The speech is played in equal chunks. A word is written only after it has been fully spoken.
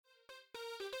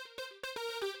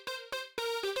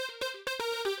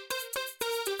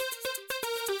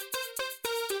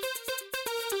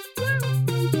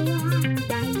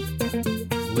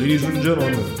Ladies and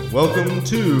gentlemen, welcome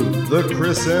to the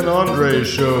Chris and Andre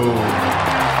Show.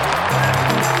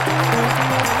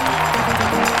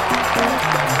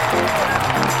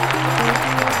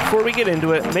 Before we get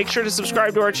into it, make sure to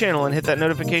subscribe to our channel and hit that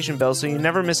notification bell so you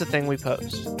never miss a thing we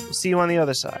post. We'll see you on the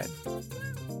other side.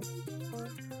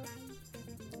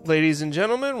 Ladies and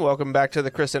gentlemen, welcome back to the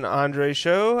Chris and Andre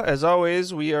Show. As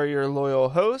always, we are your loyal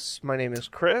hosts. My name is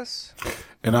Chris.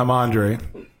 And I'm Andre.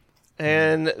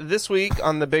 And this week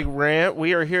on the Big Rant,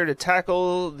 we are here to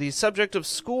tackle the subject of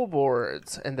school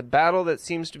boards and the battle that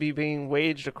seems to be being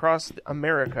waged across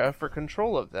America for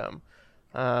control of them.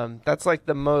 That's like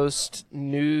the most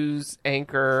news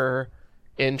anchor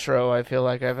intro I feel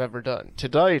like I've ever done.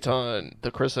 Tonight on the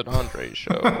Chris and Andre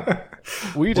Show,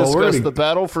 we discuss the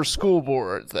battle for school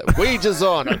boards that wages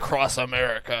on across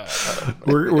America.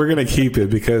 We're gonna keep it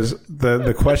because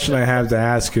the question I have to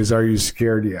ask is, are you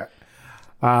scared yet?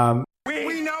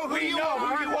 We know who you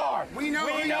are. We know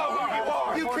who you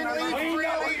are. You can leave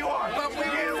freely, but we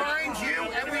will find you,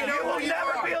 and we know who you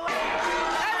are.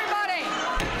 Everybody!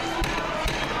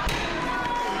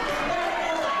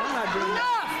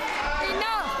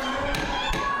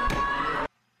 Enough!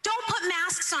 Don't put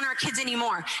masks on our kids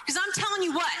anymore, because I'm telling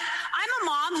you what, I'm a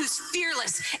mom who's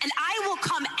fearless, and I will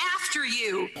come after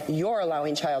you. You're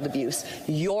allowing child abuse.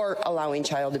 You're allowing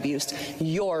child abuse.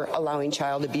 You're allowing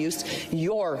child abuse.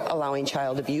 You're allowing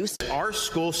child abuse. Our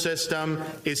school system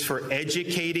is for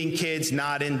educating kids,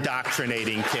 not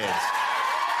indoctrinating kids.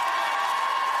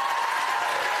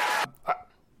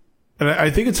 And I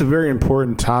think it's a very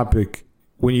important topic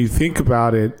when you think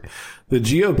about it. The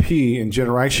GOP in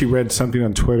general, I actually read something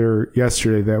on Twitter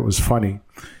yesterday that was funny.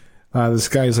 This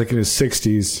guy is like in his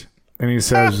 60s, and he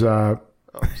says,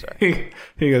 he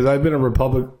goes, I've been a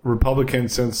Republican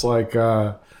since like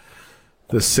the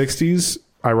 60s,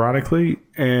 ironically,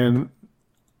 and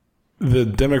the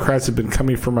Democrats have been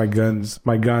coming for my guns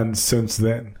since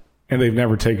then, and they've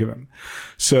never taken them.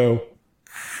 So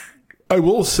I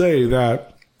will say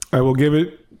that I will give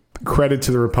it credit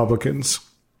to the Republicans.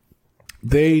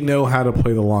 They know how to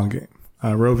play the long game.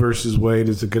 Roe versus Wade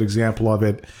is a good example of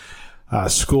it.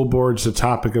 School boards, the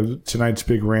topic of tonight's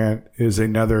Big Rant, is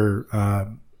another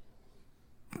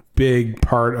big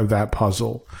part of that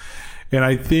puzzle. And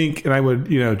I think, and I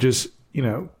would,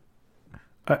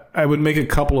 I would make a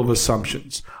couple of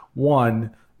assumptions.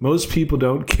 One, most people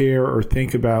don't care or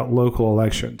think about local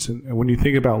elections. And when you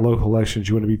think about local elections,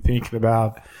 you want to be thinking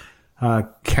about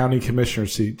county commissioner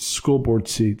seats, school board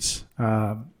seats.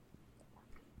 Those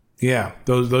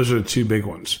are the two big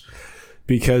ones.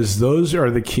 Because those are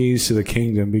the keys to the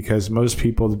kingdom, because most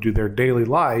people do their daily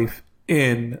life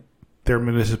in their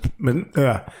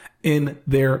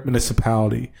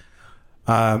municipality.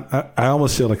 I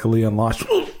almost feel like a Leon Losh.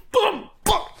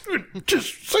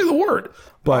 Just say the word.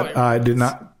 But I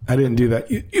didn't do that.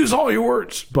 Use all your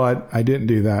words. But I didn't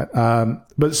do that.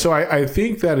 But so I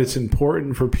think that it's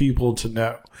important for people to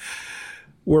know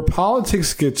where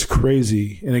politics gets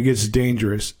crazy and it gets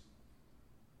dangerous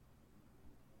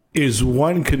is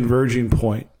one converging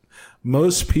point.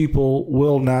 Most people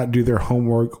will not do their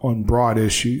homework on broad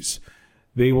issues.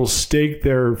 They will stake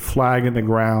their flag in the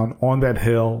ground on that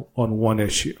hill on one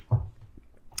issue,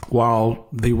 while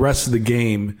the rest of the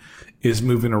game is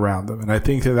moving around them. And I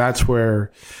think that that's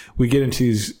where we get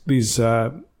into these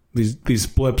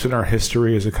blips in our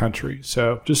history as a country.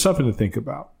 So just something to think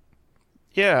about.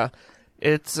 Yeah.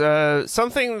 It's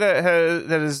something that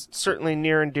is certainly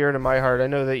near and dear to my heart. I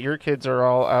know that your kids are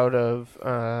all out of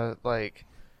high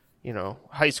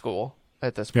school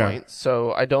at this point.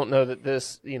 So I don't know that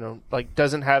this,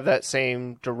 doesn't have that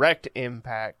same direct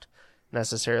impact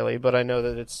necessarily, but I know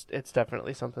that it's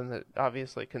definitely something that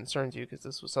obviously concerns you because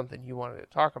this was something you wanted to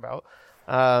talk about.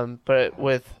 But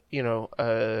with,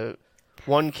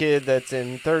 one kid that's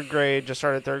in third grade, just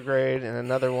started third grade, and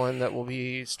another one that will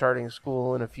be starting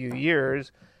school in a few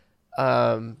years.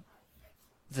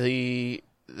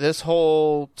 This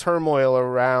whole turmoil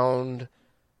around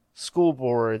school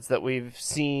boards that we've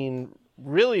seen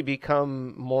really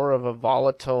become more of a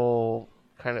volatile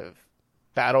kind of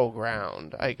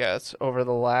battleground, I guess, over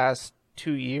the last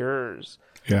 2 years.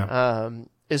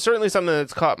 Is certainly something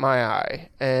that's caught my eye.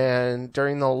 And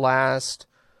during the last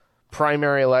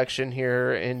primary election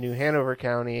here in New Hanover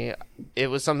County, it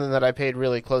was something that I paid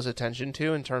really close attention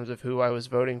to in terms of who I was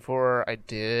voting for. I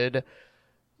did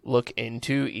look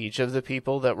into each of the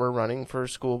people that were running for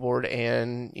school board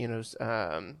and,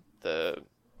 the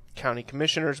county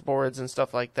commissioners boards and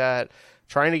stuff like that,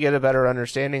 trying to get a better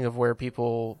understanding of where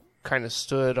people kind of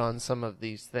stood on some of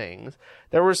these things.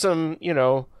 There were some,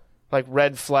 like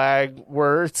red flag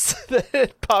words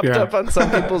that popped up on some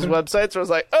people's websites where I was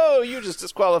like, oh, you just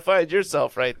disqualified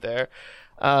yourself right there.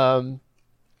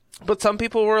 But some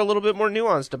people were a little bit more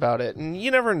nuanced about it. And you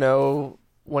never know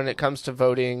when it comes to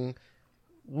voting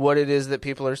what it is that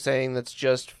people are saying that's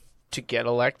just to get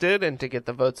elected and to get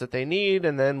the votes that they need,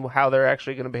 and then how they're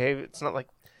actually going to behave. It's not like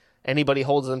anybody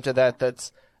holds them to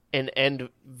that's an end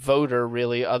voter,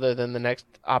 really, other than the next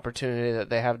opportunity that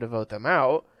they have to vote them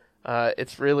out.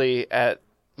 It's really at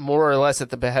more or less at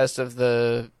the behest of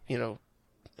the,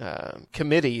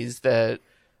 committees that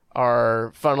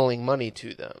are funneling money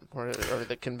to them, or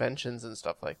the conventions and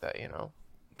stuff like that,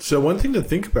 So one thing to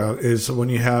think about is when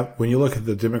you look at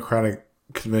the Democratic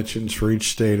conventions for each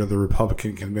state or the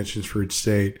Republican conventions for each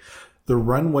state, the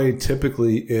runway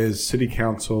typically is city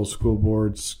council, school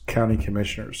boards, county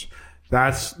commissioners.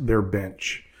 That's their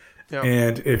bench. Yep.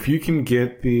 And if you can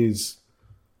get these,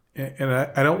 and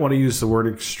I don't want to use the word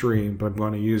extreme, but I'm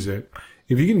going to use it.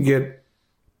 If you can get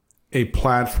a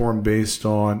platform based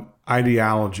on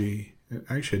ideology,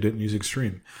 actually I didn't use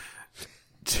extreme,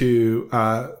 to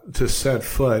set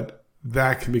foot,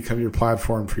 that can become your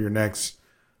platform for your next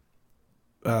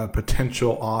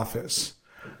potential office.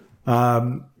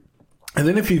 And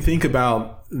then if you think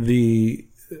about the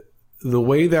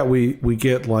way that we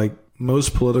get like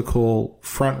most political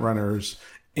front runners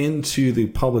into the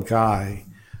public eye,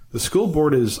 the school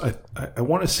board is, I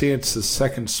want to say it's the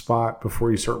second spot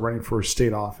before you start running for a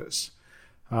state office,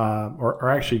 or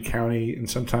actually county. And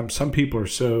sometimes some people are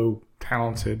so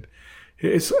talented.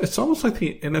 It's almost like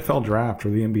the NFL draft or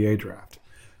the NBA draft.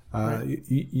 Right.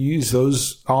 You use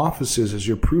those offices as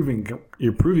your proving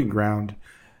ground,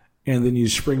 and then you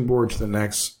springboard to the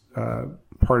next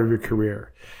part of your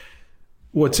career.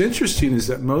 What's interesting is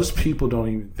that most people don't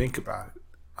even think about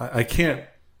it.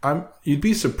 You'd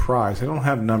be surprised. I don't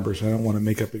have numbers. I don't want to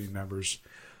make up any numbers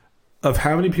of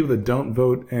how many people that don't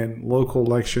vote in local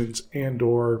elections and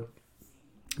or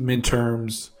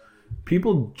midterms.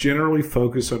 People generally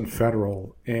focus on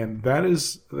federal, and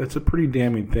that's a pretty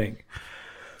damning thing.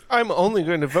 I'm only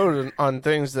going to vote on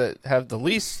things that have the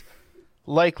least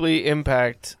likely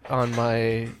impact on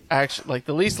my action, like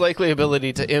the least likely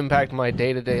ability to impact my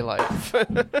day-to-day life.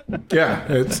 Yeah,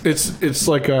 it's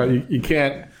like you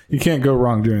can't go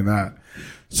wrong doing that.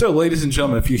 So, ladies and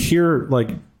gentlemen, if you hear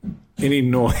like any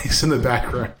noise in the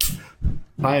background,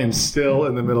 I am still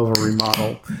in the middle of a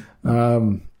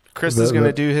remodel. Chris is going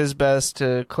to do his best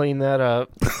to clean that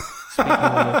up. Speaking in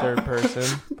the third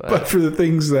person, but for the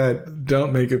things that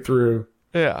don't make it through,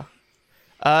 yeah.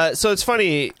 So it's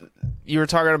funny, you were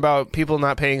talking about people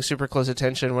not paying super close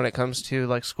attention when it comes to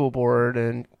like school board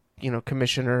and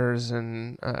commissioners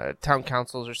and town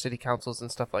councils or city councils and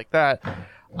stuff like that.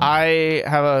 I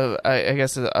have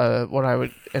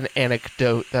an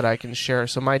anecdote that I can share.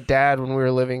 So my dad, when we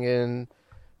were living in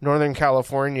Northern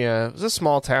California, it was a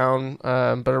small town,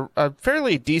 but a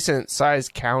fairly decent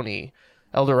sized county,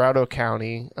 El Dorado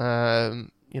County,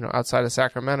 outside of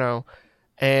Sacramento.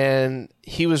 And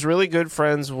he was really good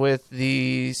friends with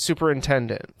the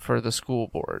superintendent for the school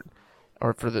board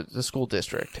or for the school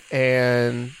district.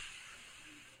 And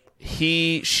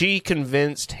she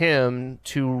convinced him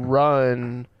to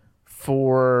run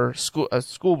for a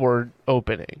school board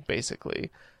opening, basically.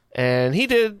 And he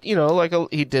did,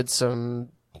 he did some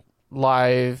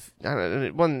live,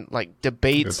 it wasn't like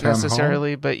debates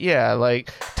necessarily, but yeah,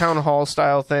 like town hall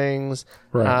style things.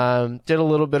 Right. Did a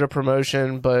little bit of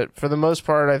promotion, but for the most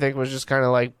part, I think it was just kind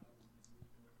of like,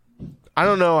 I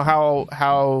don't know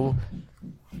how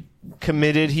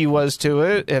committed he was to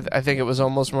it. I think it was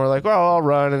almost more like, well, I'll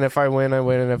run, and if I win, I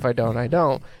win, and if I don't, I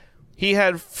don't. He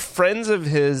had friends of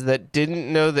his that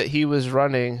didn't know that he was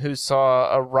running who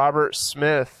saw a Robert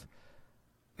Smith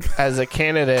as a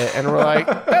candidate and were like,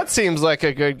 that seems like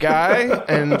a good guy,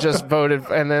 and just voted,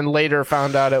 and then later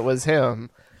found out it was him.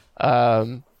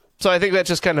 So I think that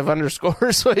just kind of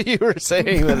underscores what you were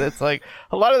saying, that it's like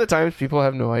a lot of the times people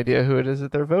have no idea who it is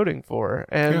that they're voting for.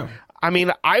 And yeah. I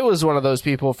mean, I was one of those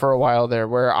people for a while there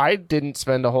where I didn't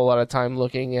spend a whole lot of time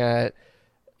looking at,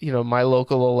 my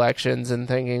local elections and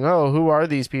thinking, oh, who are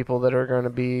these people that are going to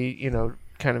be,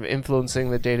 kind of influencing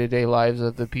the day-to-day lives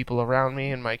of the people around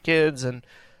me and my kids. And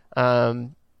I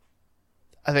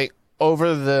think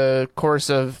over the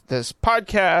course of this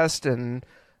podcast and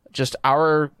just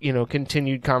our,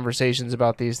 continued conversations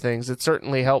about these things, it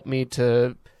certainly helped me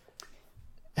to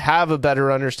have a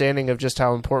better understanding of just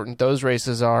how important those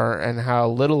races are and how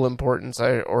little importance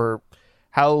or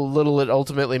how little it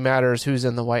ultimately matters who's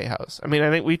in the White House. I mean, I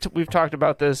think we've talked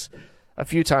about this a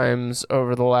few times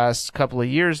over the last couple of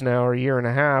years now, or a year and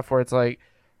a half, where it's like,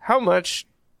 how much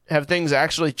have things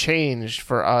actually changed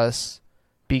for us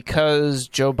because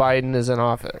Joe Biden is in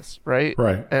office, right?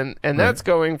 Right. And that's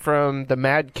going from the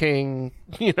Mad King,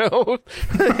 Game of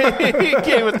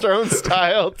Thrones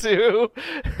style to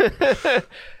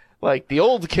like the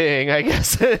old king, I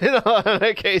guess, in a lot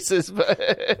of cases.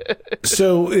 But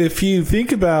So if you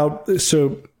think about,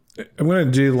 I'm going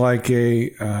to do like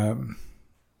a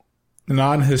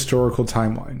non-historical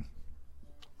timeline.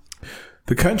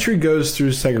 The country goes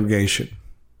through segregation,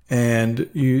 and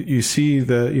you see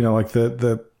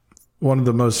the one of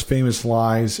the most famous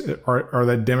lies are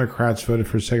that Democrats voted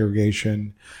for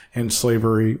segregation and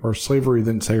slavery, or slavery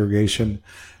then segregation.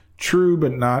 True,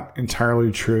 but not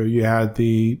entirely true. You had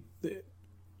the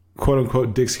quote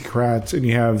unquote Dixiecrats, and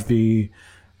you have the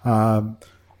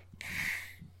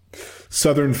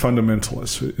Southern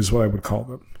fundamentalists, is what I would call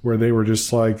them, where they were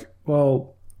just like,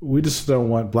 well, we just don't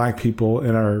want black people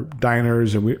in our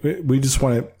diners, and we just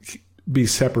want to be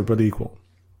separate but equal,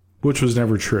 which was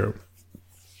never true.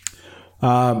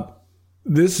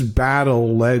 This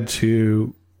battle led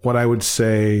to what I would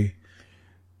say,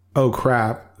 oh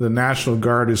crap, the National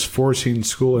Guard is forcing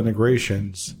school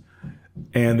integrations.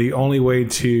 And the only way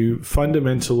to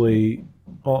fundamentally,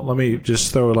 well, let me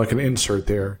just throw like an insert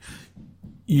there.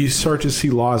 You start to see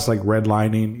laws like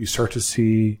redlining. You start to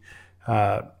see,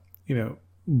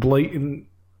 blatant,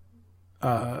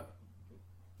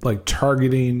 like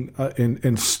targeting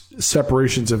and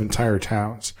separations of entire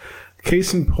towns.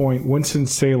 Case in point,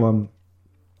 Winston-Salem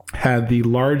had the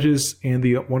largest and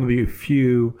one of the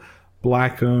few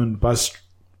black-owned bus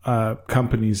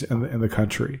companies in the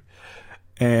country.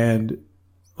 And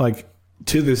like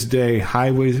to this day,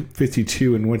 Highway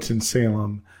 52 in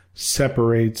Winston-Salem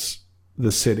separates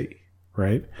the city,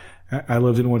 right? I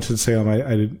lived in Winston-Salem.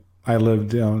 I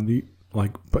lived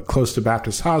but close to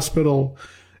Baptist Hospital.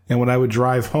 And when I would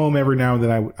drive home every now and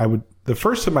then, I would, the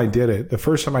first time I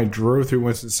drove through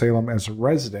Winston-Salem as a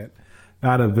resident,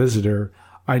 not a visitor,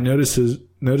 I noticed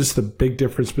the big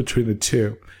difference between the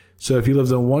two. So if you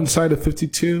lived on one side of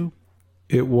 52,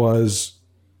 it was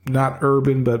not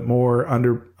urban, but more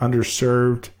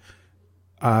underserved.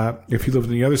 If you lived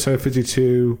on the other side of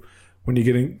 52, when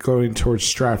you going towards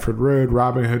Stratford Road,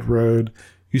 Robin Hood Road,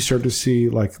 you start to see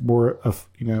like more of,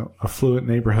 affluent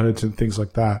neighborhoods and things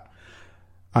like that.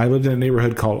 I lived in a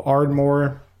neighborhood callard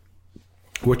Ardmore,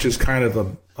 which is kind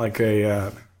of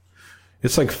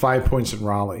it's like 5 Points in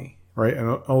Raleigh, right?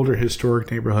 An older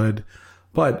historic neighborhood,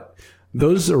 but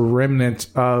those are remnants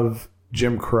of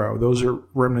Jim Crow. Those are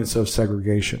remnants of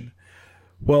segregation.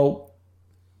 Well,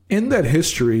 in that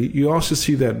history, you also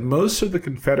see that most of the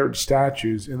Confederate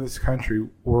statues in this country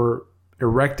were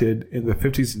erected in the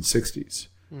 50s and 60s.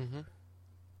 Mm-hmm.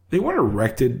 They weren't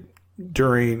erected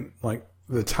during like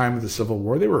the time of the Civil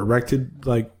War. They were erected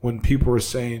like when people were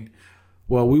saying,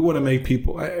 well, we want to make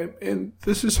people, and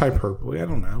this is hyperbole, I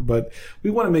don't know, but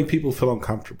we want to make people feel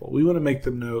uncomfortable. We want to make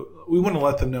them know, we want to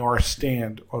let them know our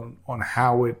stand on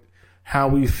how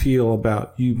we feel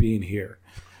about you being here.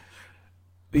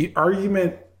 The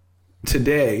argument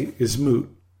today is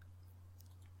moot.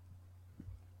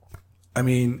 I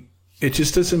mean, it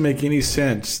just doesn't make any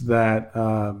sense that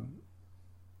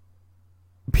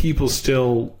people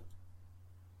still,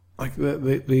 like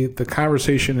the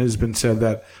conversation has been said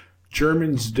that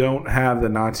Germans don't have the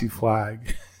Nazi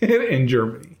flag in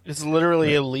Germany. It's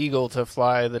literally illegal to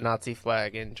fly the Nazi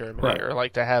flag in Germany, right, or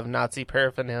like to have Nazi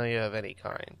paraphernalia of any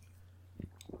kind.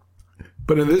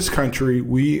 But in this country,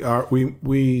 we I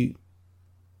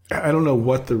don't know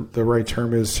what the right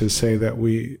term is to say that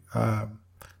we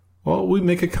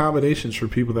make accommodations for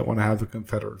people that want to have the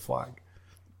Confederate flag.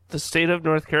 The state of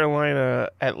North Carolina,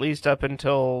 at least up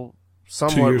until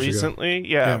somewhat recently,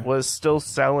 was still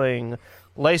selling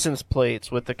license plates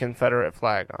with the Confederate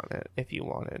flag on it if you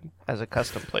wanted as a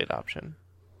custom plate option.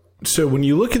 So when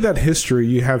you look at that history,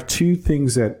 you have two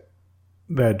things that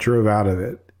drove out of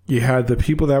it. You had the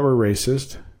people that were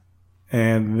racist,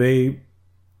 and they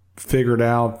figured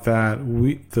out that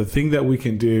the thing that we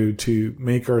can do to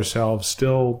make ourselves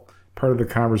still part of the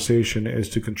conversation is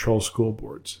to control school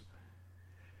boards.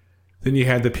 Then you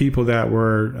had the people that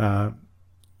were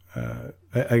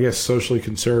I guess socially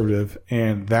conservative,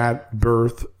 and that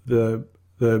birthed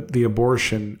the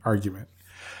abortion argument.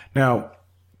 Now,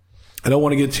 I don't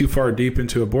want to get too far deep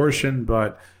into abortion,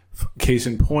 but case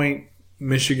in point,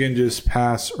 Michigan just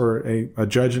passed, or a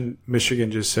judge in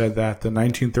Michigan just said that the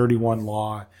 1931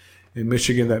 law in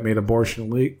Michigan that made abortion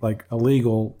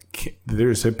illegal,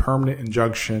 there's a permanent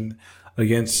injunction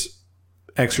against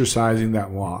exercising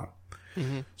that law.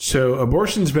 Mm-hmm. So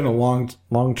abortion's been a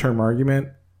long-term argument,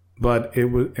 but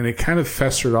it kind of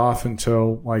festered off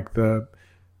until like the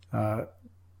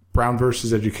Brown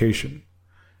versus education.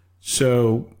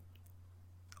 So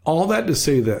all that to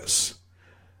say this,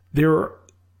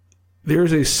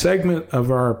 there's a segment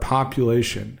of our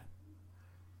population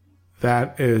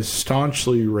that is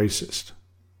staunchly racist.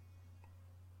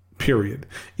 Period.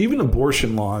 Even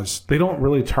abortion laws, they don't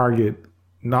really target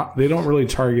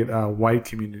white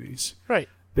communities. Right.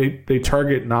 They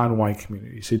target non-white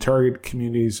communities. They target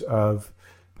communities that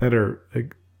are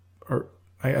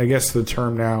I guess the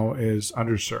term now is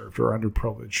underserved or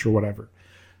underprivileged or whatever.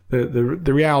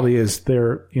 The reality is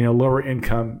they're lower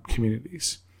income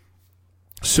communities.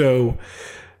 So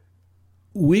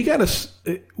we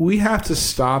have to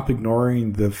stop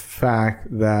ignoring the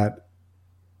fact that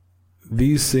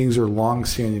these things are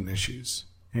long-standing issues,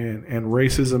 and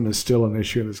racism is still an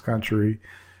issue in this country.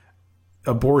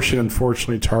 Abortion,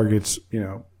 unfortunately, targets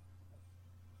I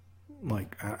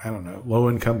don't know,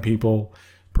 low-income people,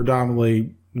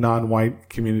 predominantly non-white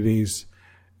communities,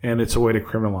 and it's a way to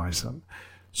criminalize them.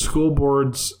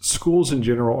 Schools in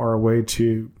general are a way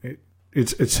to.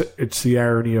 It's the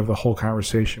irony of the whole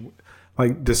conversation.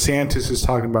 Like DeSantis is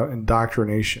talking about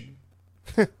indoctrination.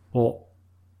 Well,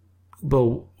 but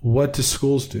what do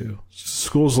schools do?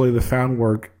 Schools lay the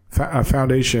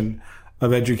foundation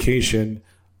of education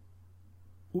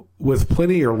with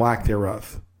plenty or lack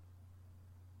thereof.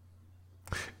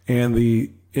 And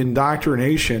the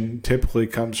indoctrination typically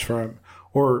comes from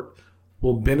or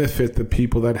will benefit the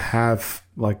people that have,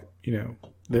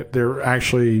 they're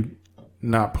actually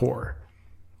not poor.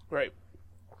 Right.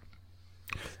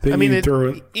 Then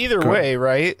either way,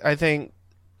 right? I think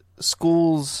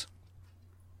schools,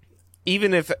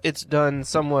 even if it's done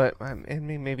somewhat,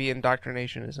 and maybe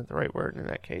indoctrination isn't the right word in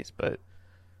that case, but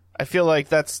I feel like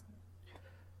that's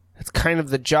kind of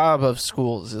the job of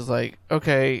schools is like,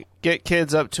 okay, get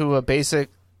kids up to a basic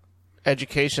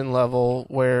education level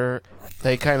where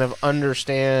they kind of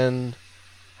understand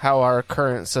how our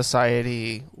current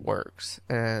society works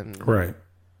and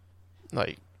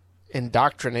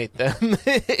indoctrinate them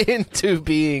into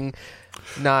being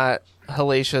not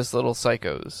hellacious little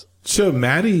psychos. So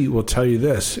Maddie will tell you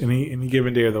this any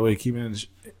given day of the week, even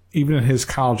in his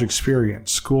college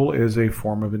experience, school is a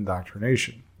form of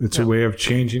indoctrination. It's a way of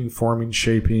changing, forming,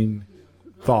 shaping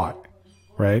thought,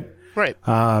 right? Right.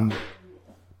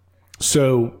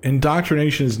 So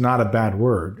indoctrination is not a bad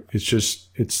word.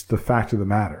 It's the fact of the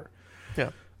matter. Yeah.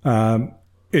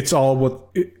 It's all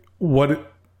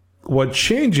what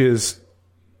changes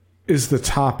is the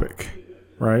topic,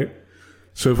 right?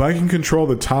 So if I can control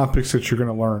the topics that you're going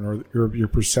to learn or your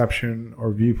perception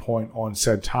or viewpoint on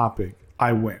said topic,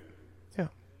 I win. Yeah.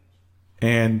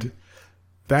 And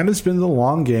that has been the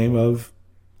long game of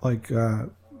I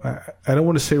don't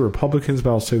want to say Republicans, but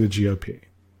I'll say the GOP.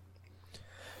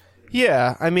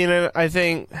 Yeah, I mean, I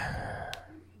think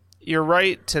you're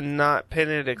right to not pin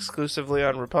it exclusively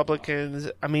on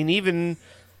Republicans. I mean, even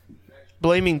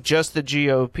blaming just the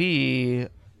GOP,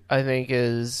 I think,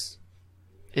 is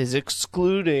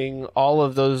excluding all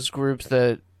of those groups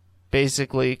that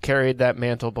basically carried that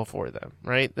mantle before them,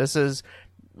 right? This is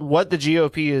what the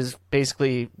GOP is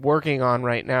basically working on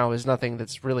right now is nothing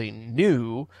that's really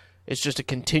new. It's just a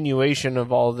continuation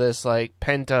of all this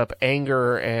pent up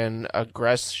anger and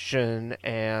aggression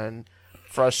and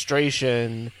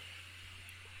frustration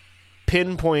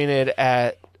pinpointed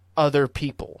at other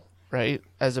people, right?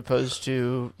 As opposed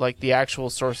to the actual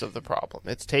source of the problem.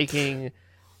 It's taking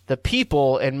the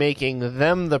people and making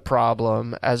them the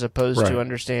problem as opposed to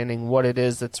understanding what it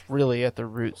is that's really at the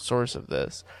root source of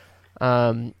this.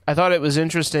 I thought it was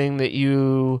interesting that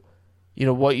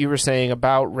what you were saying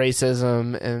about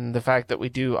racism and the fact that we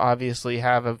do obviously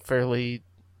have a fairly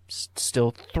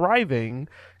still thriving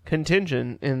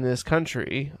contingent in this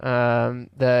country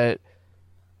that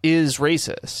is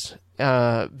racist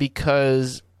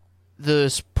because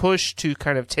this push to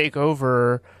kind of take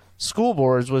over school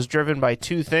boards was driven by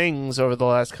two things over the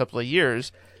last couple of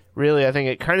years. Really, I think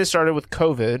it kind of started with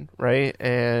COVID, right?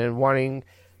 And wanting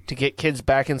to get kids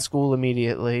back in school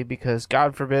immediately because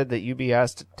God forbid that you be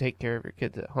asked to take care of your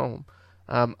kids at home.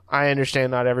 I understand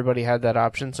not everybody had that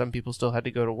option. Some people still had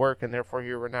to go to work, and therefore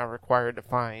you were now required to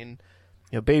find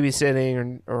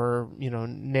babysitting or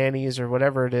nannies or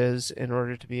whatever it is in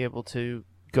order to be able to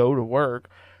go to work.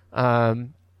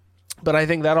 But I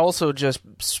think that also just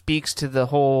speaks to the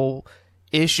whole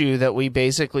issue that we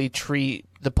basically treat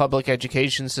the public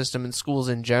education system and schools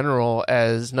in general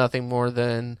as nothing more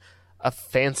than a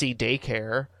fancy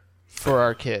daycare for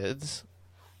our kids.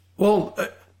 Well,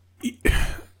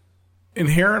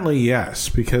 inherently, yes,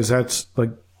 because that's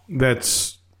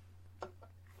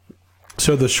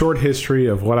so the short history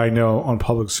of what I know on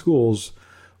public schools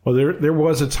Well, there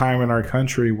was a time in our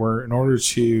country where in order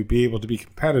to be able to be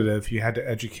competitive, you had to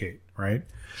educate, right?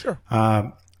 Sure.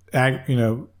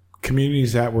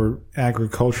 Communities that were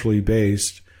agriculturally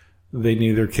based, they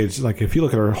need their kids. Like if you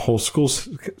look at our whole school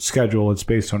schedule, it's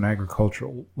based on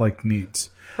agricultural needs,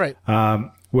 Right.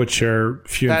 Which are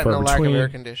few That and and far a lack between. of air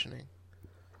conditioning.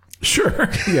 Sure.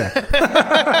 Yeah.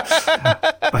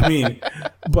 I mean,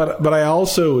 but I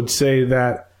also would say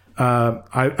that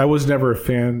I was never a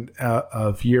fan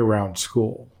of year-round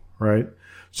school, right?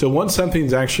 So once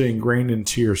something's actually ingrained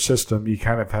into your system, you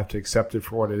kind of have to accept it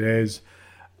for what it is.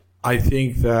 I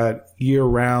think that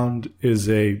year-round is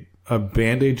a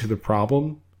Band-Aid to the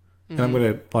problem. And I'm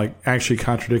going to actually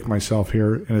contradict myself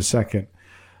here in a second.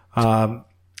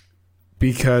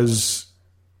 Because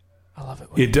I love it.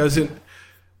 It doesn't...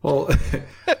 Well,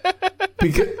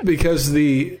 because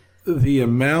the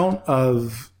amount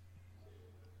of...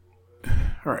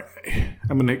 All right.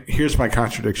 Here's my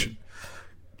contradiction.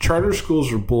 Charter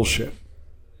schools are bullshit.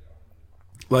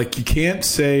 Like, you can't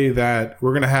say that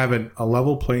we're going to have a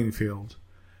level playing field,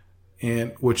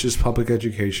 and which is public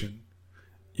education.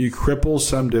 You cripple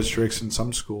some districts and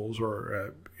some schools,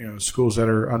 or schools that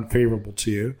are unfavorable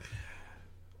to you.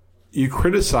 You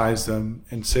criticize them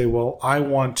and say, well, I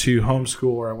want to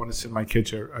homeschool or I want to send my kid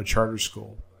to a charter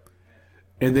school.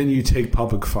 And then you take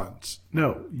public funds.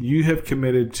 No, you have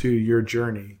committed to your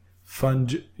journey.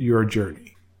 Fund your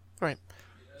journey. Right.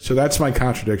 So that's my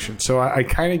contradiction. So I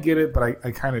kind of get it, but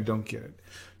I kind of don't get it.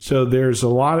 So there's a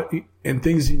lot and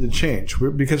things need to change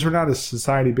because we're not a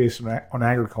society based on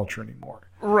agriculture anymore.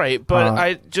 Right.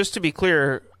 But just to be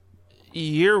clear,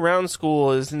 year-round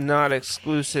school is not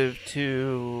exclusive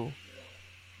to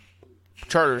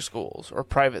charter schools or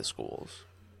private schools.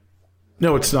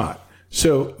 No, it's not.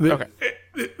 So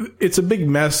it's a big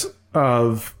mess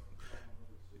of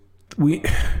we're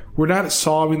not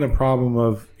solving the problem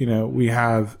of, we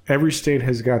have every state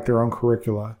has got their own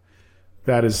curricula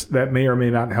that may or may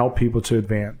not help people to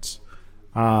advance.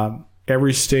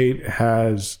 Every state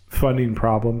has funding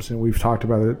problems, and we've talked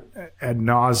about it ad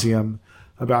nauseum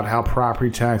about how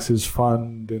property taxes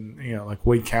fund, and like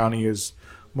Wake County is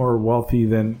more wealthy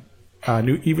than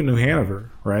New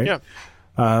Hanover, right? Yeah.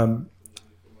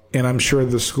 And I'm sure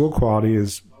the school quality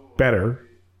is better.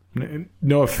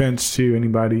 No offense to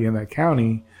anybody in that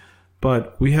county,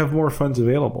 but we have more funds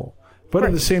available. But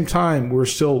at the same time, we're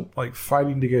still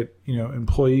fighting to get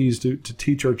employees to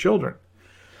teach our children.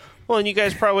 Well, and you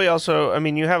guys probably also,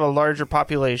 you have a larger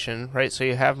population, right? So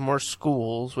you have more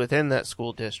schools within that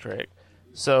school district.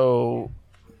 So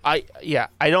I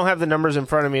don't have the numbers in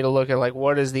front of me to look at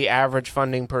what is the average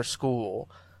funding per school,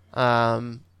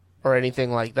 or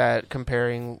anything like that,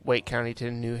 comparing Wake County to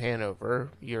New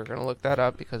Hanover. You're going to look that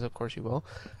up because of course you will.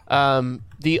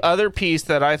 The other piece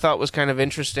that I thought was kind of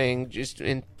interesting, just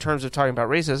in terms of talking about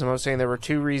racism, I was saying there were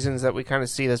two reasons that we kind of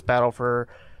see this battle for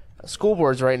school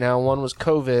boards right now. One was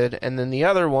COVID, and then the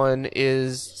other one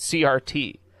is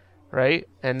CRT, right?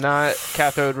 And not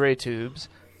cathode ray tubes,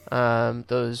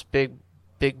 those big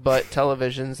butt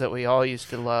televisions that we all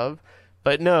used to love.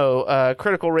 But no,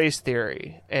 critical race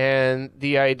theory and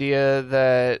the idea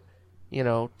that,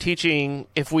 teaching,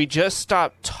 if we just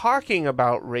stop talking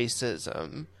about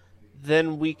racism,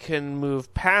 then we can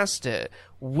move past it.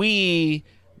 We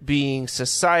being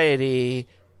society,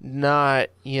 not,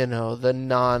 the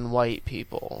non-white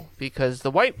people. Because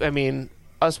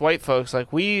us white folks,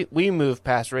 we moved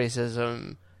past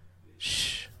racism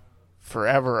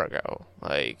forever ago.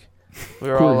 We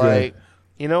were all like,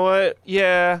 you know what?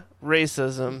 Yeah,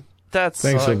 racism. That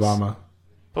sucks. Thanks, Obama.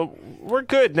 But we're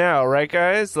good now, right,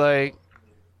 guys? We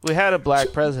had a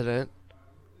black president.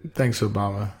 Thanks,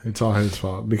 Obama. It's all his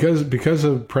fault. Because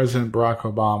of President Barack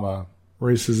Obama,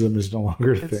 racism is no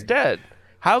longer a thing. It's dead.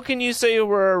 How can you say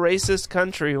we're a racist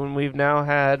country when we've now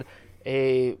had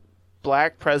a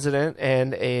black president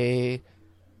and a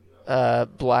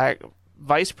black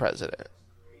vice president?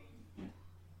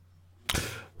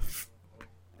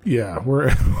 Yeah, we're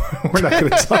not going to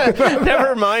talk about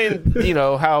Never mind,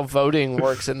 how voting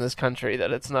works in this country, that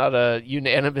it's not a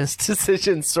unanimous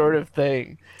decision sort of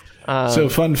thing. So,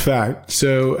 fun fact.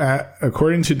 So,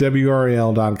 according to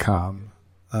WRAL.com,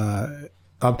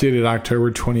 updated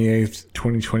October 28th,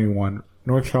 2021,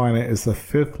 North Carolina is the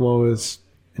 5th lowest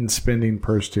in spending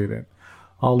per student.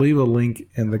 I'll leave a link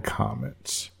in the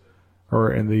comments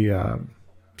or in the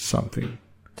something.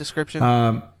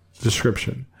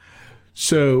 Description.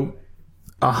 So,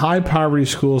 a high poverty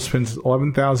school spends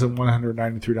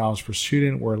 $11,193 per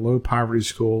student, where low poverty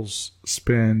schools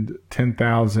spend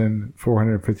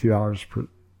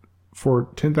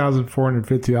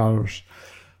 $10,450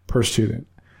 per student.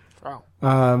 Wow.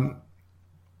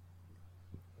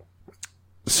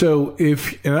 So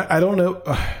and I don't know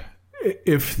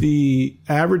if the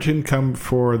average income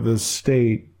for the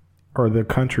state or the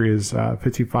country is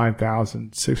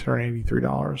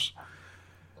 $55,683.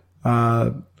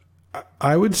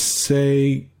 I would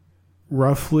say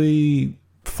roughly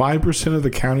 5% of the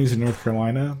counties in North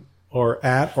Carolina are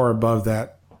at or above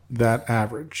that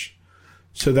average.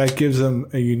 So that gives them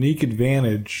a unique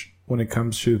advantage when it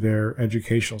comes to their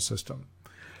educational system.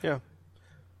 Yeah.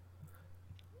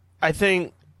 I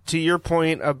think to your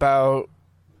point about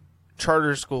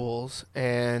charter schools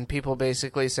and people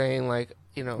basically saying like,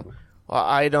 well,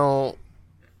 I don't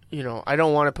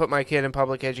want to put my kid in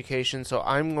public education, so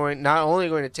I'm not only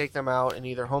going to take them out and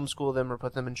either homeschool them or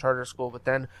put them in charter school, but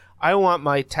then I want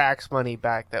my tax money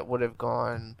back that would have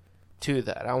gone to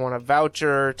that. I want a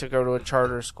voucher to go to a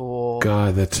charter school.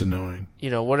 God, that's annoying.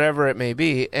 Whatever it may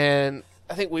be. And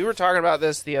I think we were talking about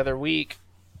this the other week,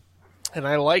 and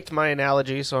I liked my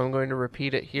analogy, so I'm going to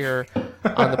repeat it here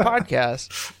on the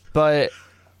podcast. But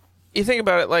you think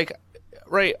about it like,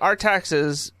 right, our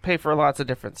taxes pay for lots of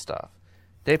different stuff.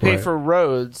 They pay for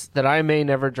roads that I may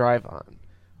never drive on,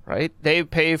 right? They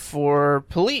pay for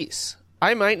police.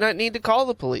 I might not need to call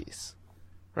the police,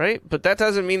 right? But that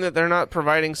doesn't mean that they're not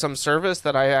providing some service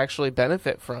that I actually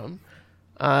benefit from.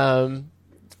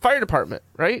 Fire department,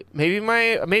 right?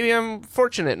 Maybe I'm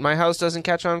fortunate and my house doesn't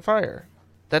catch on fire.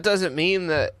 That doesn't mean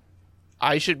that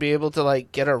I should be able to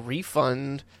like get a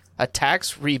refund, a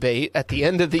tax rebate at the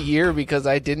end of the year because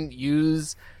I didn't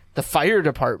use the fire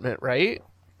department, right?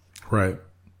 Right.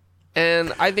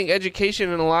 And I think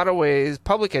education in a lot of ways,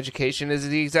 public education is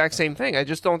the exact same thing. I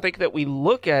just don't think that we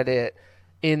look at it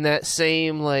in that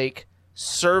same like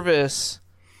service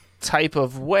type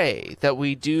of way that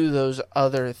we do those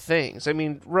other things. I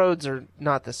mean, roads are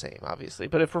not the same, obviously.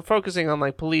 But if we're focusing on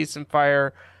like police and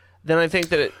fire, then I think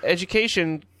that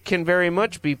education can very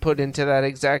much be put into that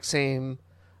exact same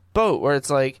boat where it's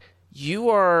like you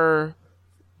are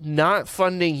not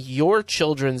funding your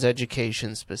children's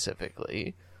education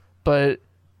specifically, but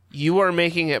you are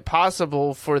making it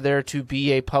possible for there to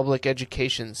be a public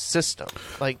education system.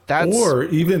 Like that's, or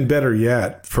even better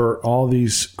yet, for all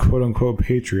these quote unquote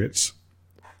patriots,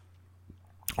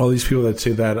 all these people that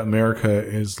say that America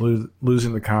is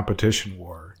losing the competition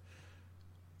war.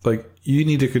 Like you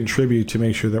need to contribute to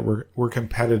make sure that we're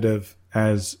competitive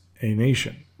as a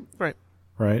nation. right.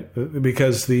 Right?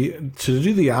 Because to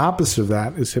do the opposite of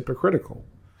that is hypocritical.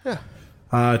 Yeah.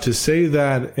 To say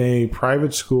that a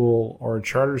private school or a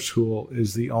charter school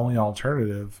is the only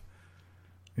alternative,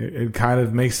 it kind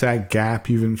of makes that gap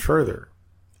even further.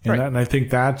 And I think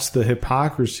that's the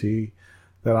hypocrisy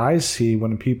that I see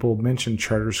when people mention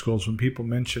charter schools, when people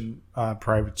mention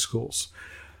private schools.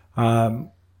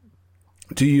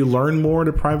 Do you learn more at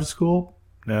a private school?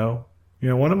 No.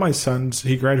 One of my sons,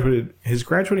 his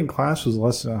graduating class was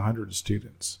less than 100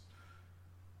 students.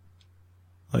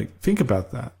 Like, think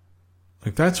about that.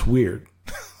 Like, that's weird.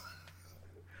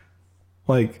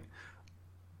 Like,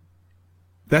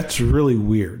 that's really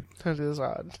weird. That is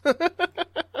odd.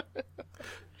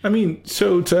 I mean,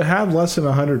 so to have less than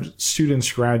 100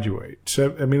 students graduate,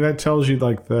 so I mean that tells you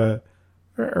like or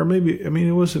maybe, I mean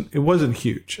it wasn't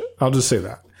huge. I'll just say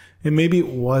that. And maybe it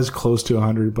was close to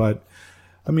 100, but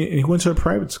I mean he went to a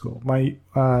private school.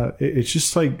 It's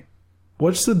just like,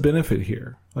 what's the benefit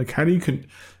here? Like how do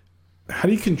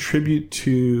you contribute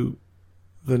to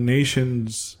the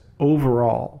nation's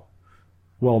overall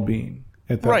well-being?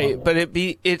 Right, level. But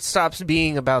it stops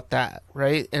being about that,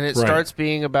 right? And it starts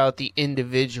being about the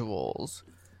individuals,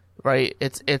 right?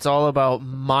 It's all about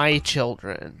my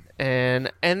children,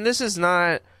 and this is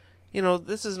not,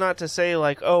 this is not to say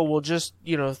like, oh, well, just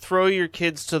throw your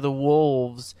kids to the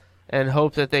wolves and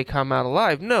hope that they come out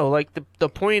alive. No, like the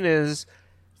point is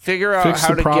figure out fix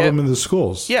how the to problem get in the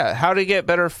schools. Yeah, how to get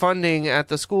better funding at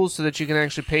the schools so that you can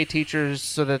actually pay teachers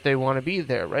so that they want to be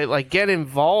there, right? Like get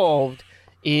involved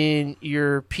in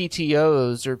your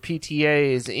PTOs or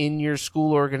PTAs, in your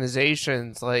school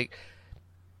organizations. Like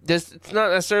this, it's not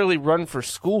necessarily run for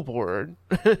school board.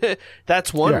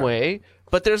 That's one way,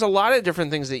 but there's a lot of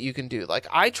different things that you can do. Like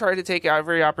I try to take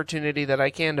every opportunity that I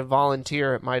can to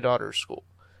volunteer at my daughter's school,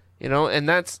 and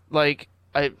that's like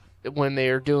when they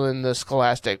are doing the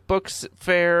Scholastic Books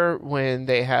Fair, when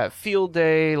they have field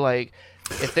day, like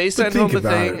if they send home a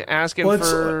thing asking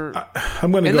for,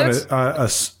 I'm going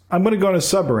to go on a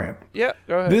sub-rant. Yeah,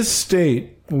 go ahead. This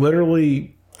state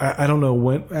literally, I don't know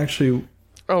when, actually.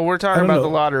 Oh, we're talking about the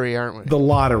lottery, aren't we? The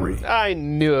lottery. I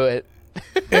knew it.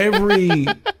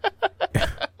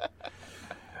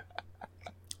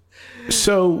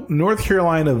 So North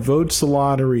Carolina votes the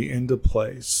lottery into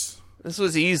place. This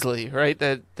was easily, right?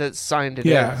 That signed it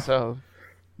in. So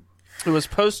It was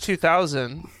post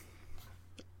 2000.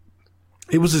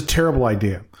 It was a terrible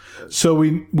idea. So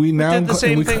we now did the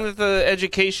same thing that the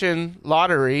education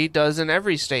lottery does in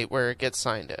every state where it gets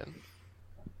signed in.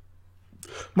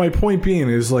 My point being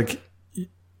is, like,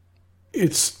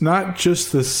 it's not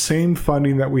just the same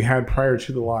funding that we had prior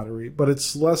to the lottery, but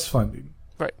it's less funding.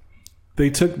 Right. They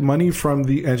took money from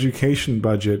the education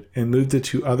budget and moved it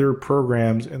to other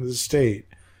programs in the state.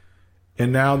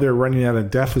 And now they're running at a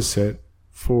deficit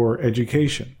for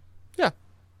education. Yeah.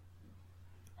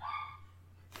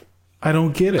 I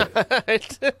don't get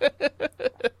it.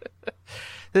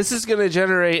 This is going to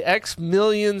generate X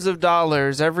millions of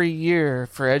dollars every year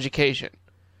for education.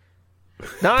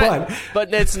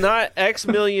 But it's not X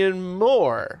million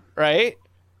more, right?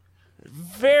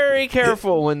 Very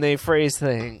careful when they phrase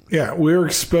things. Yeah, we're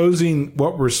exposing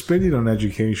what we're spending on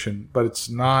education, but it's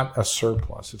not a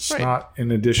surplus. It's not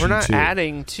in addition to. We're not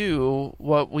adding to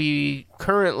what we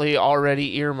currently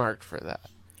already earmarked for that.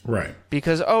 Right.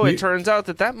 Because, it turns out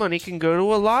that money can go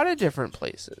to a lot of different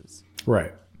places.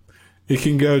 Right. It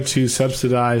can go to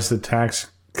subsidize the tax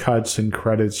cuts and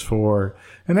credits for,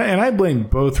 and I blame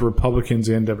both Republicans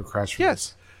and Democrats for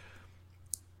this.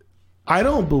 I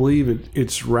don't believe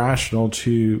it's rational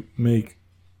to make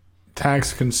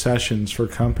tax concessions for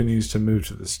companies to move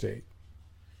to the state.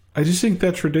 I just think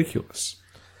that's ridiculous.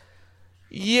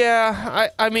 Yeah,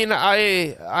 I mean,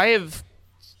 I have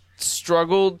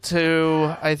struggled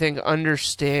to, I think,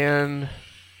 understand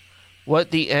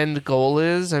what the end goal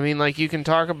is. I mean, like, you can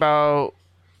talk about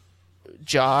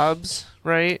jobs,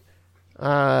 right?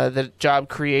 The job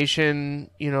creation,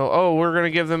 we're going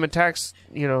to give them a tax,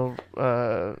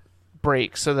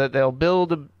 break so that they'll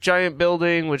build a giant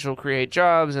building, which will create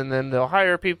jobs, and then they'll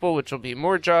hire people, which will be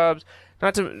more jobs.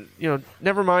 Not to,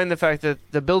 never mind the fact that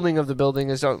the building of the building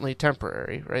is only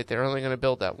temporary, right? They're only going to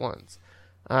build that once.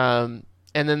 And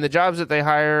then the jobs that they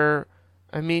hire,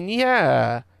 I mean,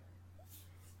 yeah.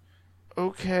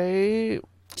 Okay.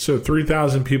 So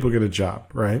 3,000 people get a job,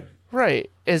 right?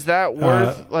 Right. Is that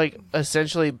worth,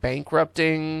 essentially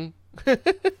bankrupting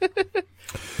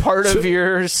part of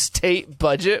your state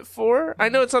budget for? I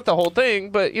know it's not the whole thing,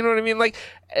 but you know what I mean? Like,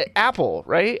 Apple,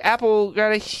 right? Apple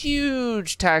got a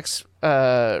huge tax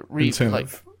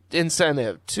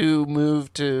incentive to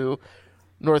move to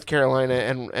North Carolina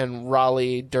and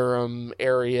Raleigh, Durham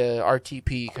area,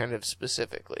 RTP kind of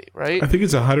specifically, right? I think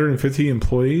it's 150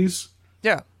 employees.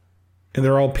 Yeah. And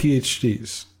they're all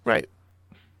PhDs. Right.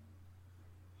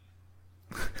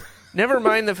 Never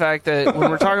mind the fact that when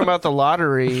we're talking about the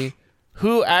lottery,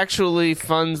 who actually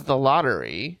funds the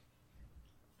lottery?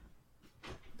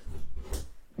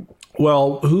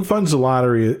 Well, who funds the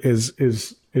lottery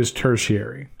is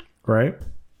tertiary, right?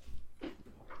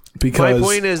 Because my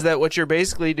point is that what you're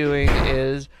basically doing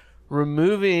is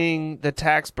removing the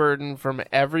tax burden from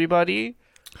everybody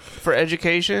for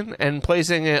education and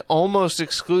placing it almost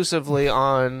exclusively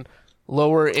on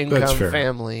lower income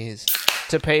families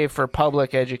to pay for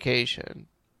public education.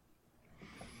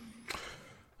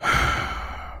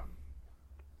 I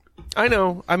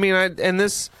know. I mean,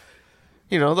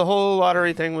 the whole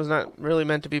lottery thing was not really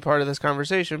meant to be part of this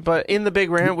conversation, but in the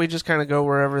big rant, we just kind of go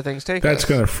wherever things take us.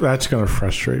 That's gonna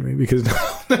frustrate me because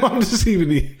now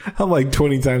I'm like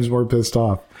 20 times more pissed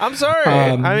off. I'm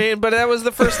sorry. But that was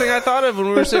the first thing I thought of when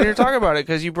we were sitting here talking about it,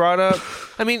 because you brought up,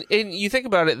 and you think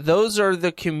about it, those are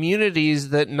the communities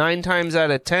that 9 times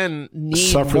out of 10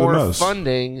 need more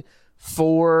funding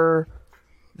for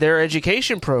their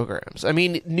education programs. I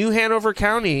mean, New Hanover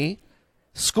County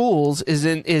Schools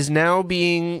is now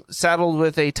being saddled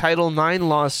with a Title IX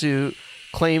lawsuit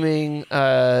claiming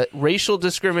racial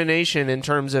discrimination in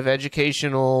terms of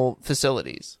educational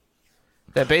facilities.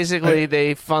 That basically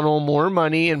they funnel more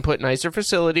money and put nicer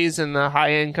facilities in the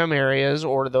high income areas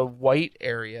or the white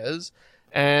areas,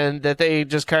 and that they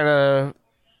just kind of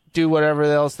do whatever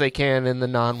else they can in the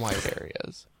non-white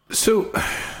areas. So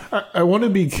I want to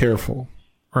be careful,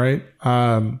 right?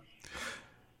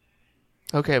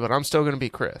 Okay, but I'm still going to be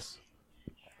Chris.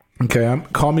 Okay,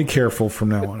 call me careful from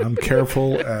now on. I'm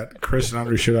careful at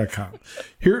chrisandandreshow.com.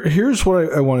 Here's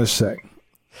what I want to say.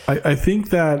 I think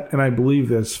that, and I believe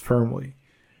this firmly,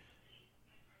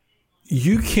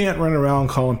 you can't run around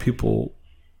calling people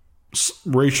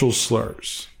racial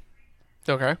slurs.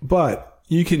 Okay. But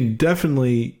you can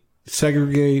definitely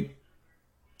segregate,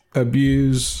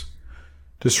 abuse,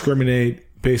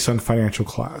 discriminate based on financial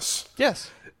class.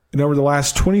 Yes. And over the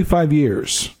last 25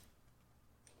 years,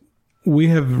 we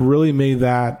have really made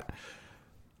that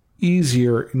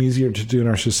easier and easier to do in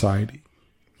our society.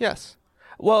 Yes.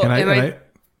 Well,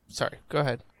 sorry, go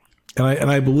ahead. And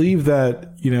I believe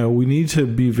that, we need to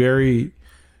be very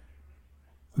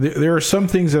there are some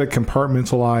things that are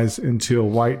compartmentalized into a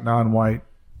white, non-white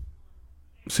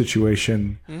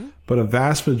situation, but a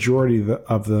vast majority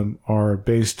of them are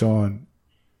based on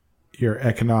your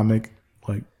economic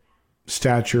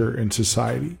stature in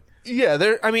society. Yeah,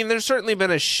 there's certainly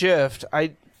been a shift.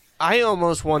 I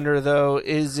almost wonder, though,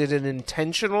 is it an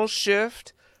intentional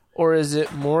shift, or is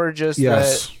it more just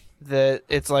that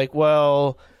it's like,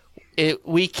 well,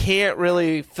 we can't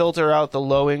really filter out the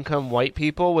low-income white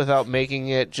people without making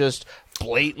it just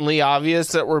blatantly obvious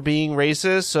that we're being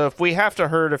racist. So if we have to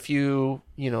hurt a few,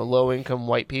 low-income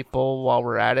white people while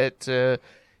we're at it to,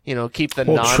 keep the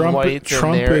non-whites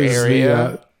in their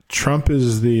area. Trump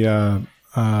is the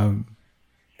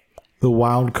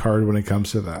wild card when it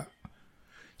comes to that,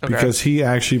 because he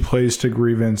actually plays to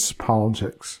grievance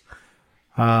politics.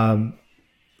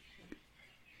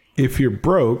 If you're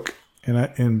broke,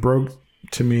 and broke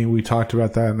to me, we talked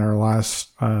about that in our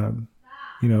last,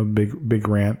 big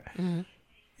rant. Mm-hmm.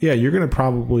 Yeah, you're going to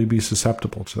probably be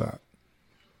susceptible to that.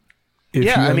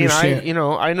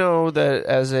 I know that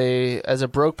as a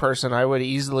broke person, I would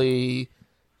easily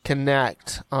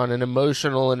connect on an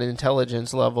emotional and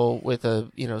intelligence level with a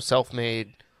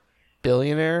self-made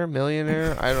billionaire,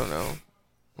 millionaire. I don't know.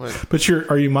 But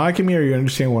are you mocking me, or you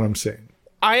understand what I'm saying?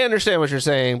 I understand what you're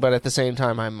saying, but at the same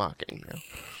time, I'm mocking you.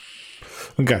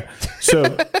 Okay, so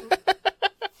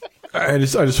I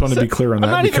just want to be clear on that.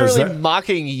 I'm not even really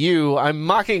mocking you. I'm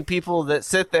mocking people that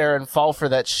sit there and fall for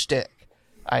that shtick,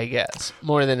 I guess,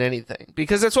 more than anything.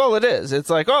 Because that's all it is. It's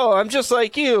like, oh, I'm just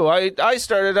like you. I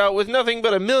started out with nothing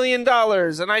but $1 million,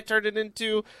 and I turned it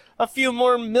into a few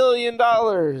more $1 million.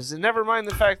 And never mind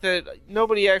the fact that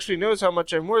nobody actually knows how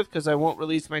much I'm worth because I won't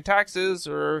release my taxes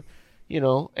or,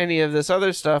 any of this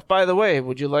other stuff. By the way,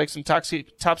 would you like some top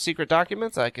secret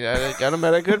documents? I got them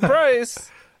at a good price.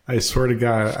 I swear to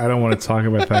God, I don't want to talk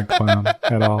about that clown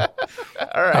at all.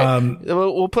 All right.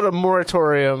 We'll put a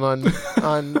moratorium on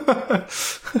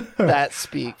that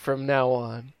speak from now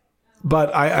on.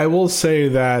 But I will say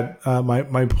that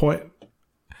my point,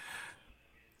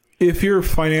 if you're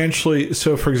financially,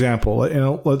 so for example,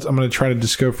 I'm going to try to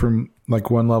just go from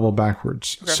one level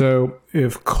backwards. Okay. So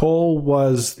if coal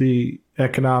was the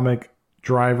economic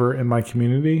driver in my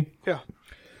community,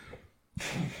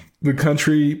 the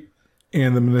country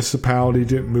and the municipality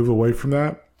didn't move away from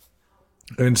that,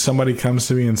 and somebody comes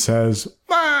to me and says,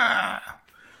 I'm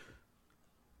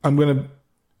gonna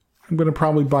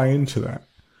probably buy into that.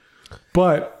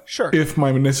 But if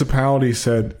my municipality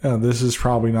said, this is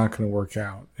probably not going to work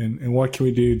out, and what can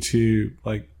we do to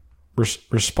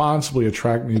responsibly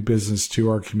attract new business to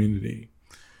our community,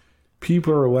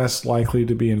 people are less likely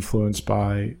to be influenced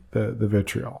by the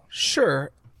vitriol.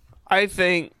 Sure. I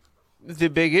think the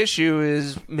big issue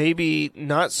is maybe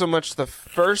not so much the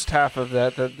first half of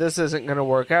that this isn't going to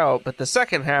work out, but the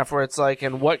second half where it's like,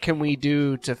 and what can we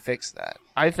do to fix that?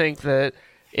 I think that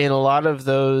in a lot of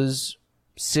those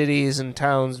cities and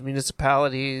towns,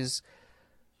 municipalities,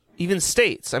 even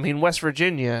states, West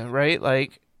Virginia, right?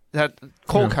 Like that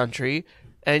coal country,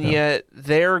 and yet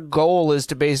their goal is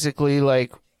to basically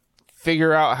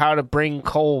figure out how to bring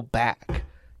coal back.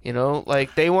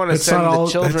 They want to send the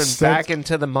children back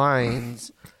into the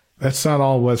mines. That's not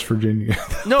all West Virginia.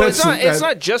 No, it's not. It's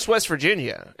not just West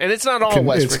Virginia, and it's not all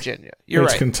West Virginia. You're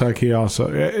right. It's Kentucky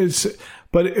also. It's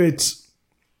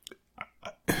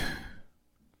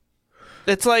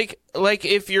like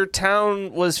if your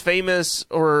town was famous,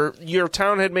 or your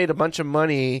town had made a bunch of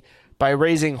money by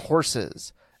raising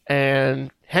horses,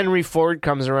 and Henry Ford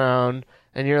comes around,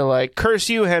 and you're like, "Curse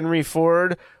you, Henry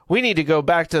Ford! We need to go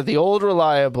back to the old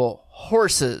reliable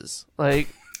horses."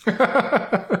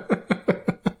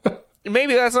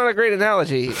 Maybe that's not a great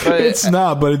analogy, but it's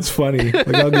not, but it's funny.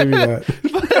 I'll give you that.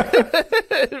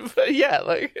 but yeah,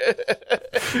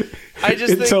 I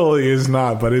just think totally is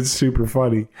not, but it's super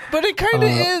funny. But it kind of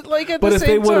is. At but the same time, but if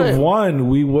they would have won,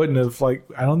 we wouldn't have. I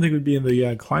don't think we'd be in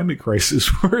the climate crisis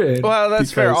we're in. Well,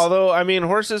 that's fair. Although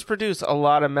horses produce a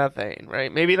lot of methane,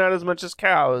 right? Maybe not as much as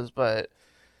cows, but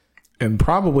and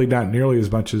probably not nearly as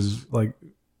much as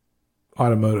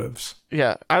automotives.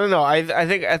 Yeah, I don't know. I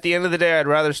think at the end of the day, I'd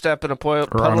rather step in a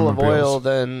puddle of oil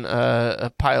than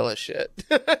a pile of shit.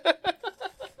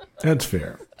 That's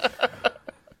fair.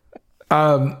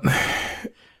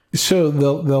 So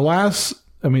the last,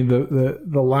 the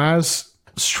last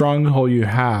stronghold you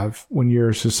have when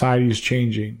your society is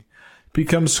changing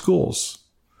becomes schools.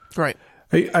 Right.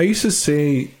 I used to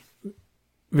say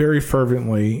very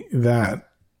fervently that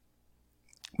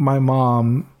my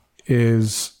mom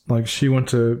is she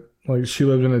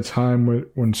lived in a time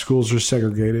when schools were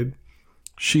segregated.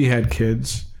 She had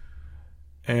kids,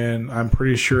 and I'm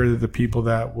pretty sure that the people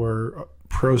that were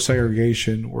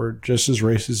pro-segregation were just as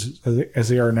racist as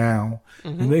they are now,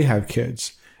 and they have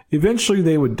kids, eventually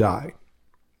they would die.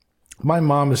 My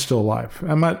mom is still alive.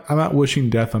 I'm not wishing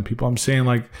death on people. I'm saying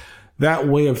like that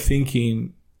way of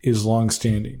thinking is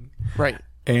longstanding. Right.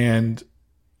 And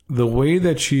the way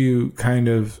that you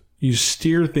you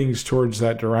steer things towards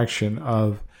that direction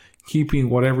of keeping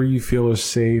whatever you feel is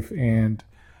safe and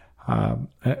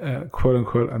a quote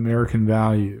unquote American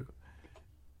value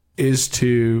is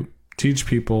to teach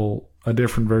people a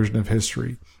different version of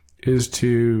history, is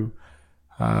to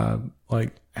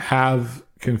like have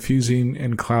confusing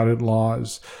and clouded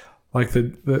laws, like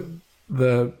the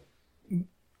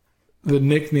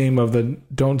nickname of the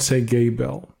 "Don't Say Gay"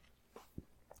 bill.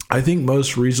 I think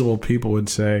most reasonable people would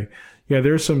say, yeah,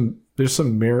 there's some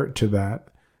merit to that.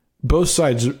 Both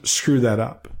sides screw that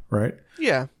up, right?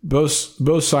 Yeah.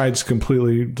 Both sides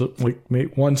completely,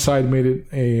 like, one side made it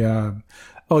a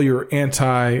you're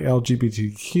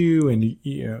anti-LGBTQ and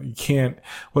you can't.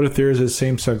 What if there is a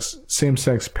same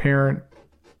sex parent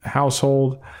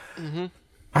household? Mm-hmm.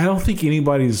 I don't think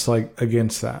anybody's like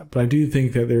against that, but I do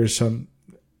think that there's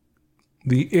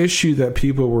the issue that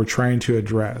people were trying to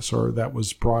address or that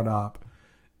was brought up,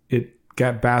 it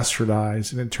got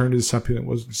bastardized and it turned into something that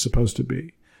wasn't supposed to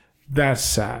be. That's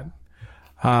sad.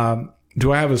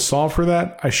 Do I have a solve for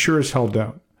that? I sure as hell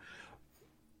don't.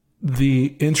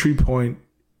 The entry point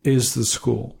is the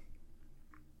school.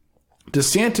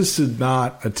 DeSantis did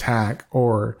not attack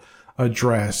or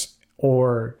address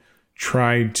or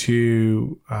try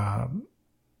to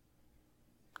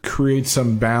create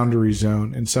some boundary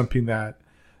zone and something that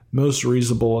most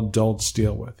reasonable adults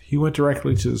deal with. He went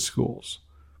directly to the schools.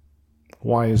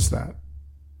 Why is that?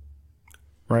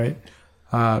 Right?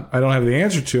 I don't have the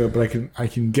answer to it, but I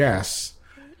can guess.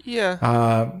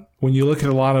 Yeah. When you look at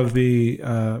a lot of the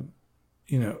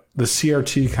the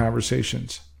CRT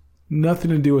conversations,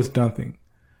 nothing to do with nothing.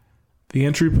 The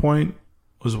entry point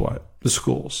was what? The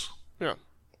schools. Yeah.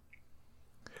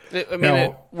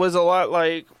 It was a lot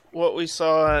like what we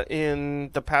saw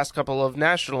in the past couple of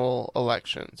national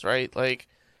elections, right? Like,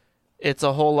 it's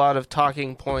a whole lot of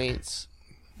talking points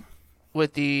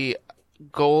with the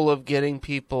goal of getting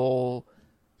people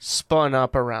spun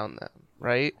up around them,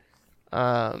 right?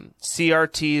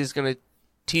 CRT is going to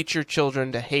teach your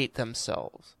children to hate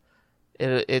themselves.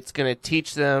 It's going to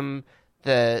teach them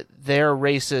that they're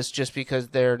racist just because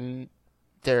they're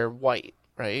white,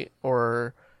 right?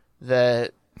 Or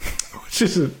that... Which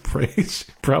is a praise.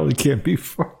 Probably can't be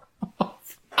far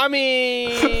off. I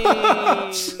mean,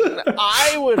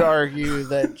 I would argue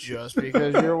that just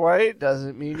because you're white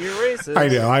doesn't mean you're racist. I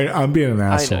know. I'm being an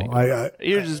asshole.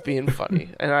 You're just being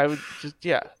funny. And I would just,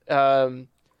 yeah.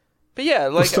 But yeah,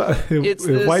 like,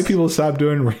 if white people stop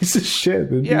doing racist shit,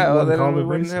 then then we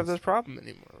wouldn't have this problem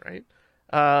anymore, right?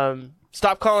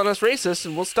 Stop calling us racist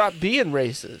and we'll stop being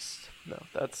racist. No,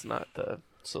 that's not the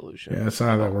solution. Yeah, that's not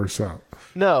how that works out.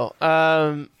 No,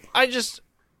 I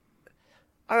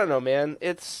don't know, man.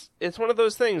 It's one of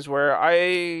those things where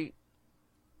I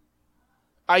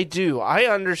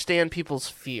understand people's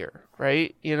fear,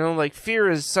 right? You know, like,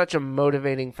 fear is such a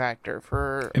motivating factor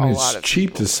for a lot of people. And it's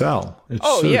cheap to sell.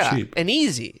 It's cheap. And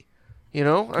easy. You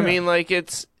know? I mean, like, you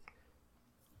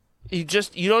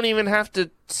don't even have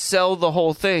to sell the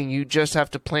whole thing. You just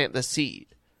have to plant the seed.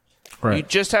 Right. You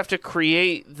just have to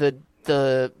create that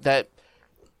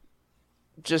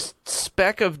just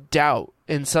speck of doubt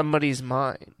in somebody's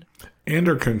mind. And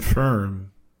or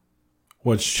confirm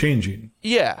what's changing.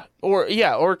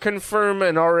 Or confirm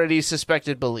an already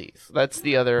suspected belief. That's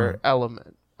the other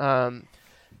element.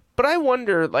 But I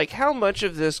wonder, like, how much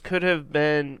of this could have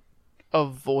been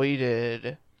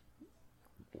avoided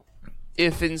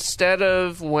if instead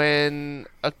of when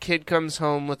a kid comes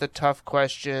home with a tough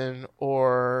question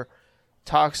or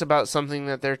talks about something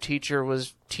that their teacher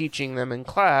was teaching them in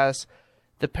class,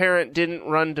 the parent didn't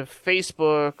run to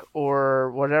Facebook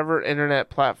or whatever internet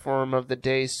platform of the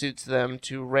day suits them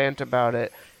to rant about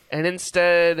it, and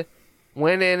instead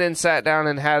went in and sat down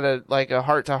and had a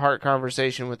heart-to-heart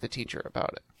conversation with the teacher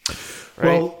about it.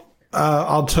 Right? Well,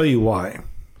 I'll tell you why.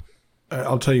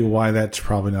 I'll tell you why that's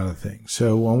probably not a thing.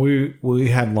 So when we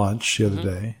had lunch the other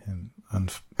day and on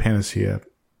Panacea,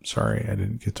 sorry I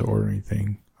didn't get to order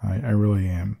anything. I really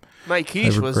am. My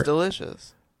quiche was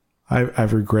delicious.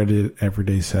 I've regretted it every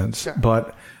day since. Yeah.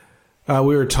 But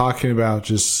we were talking about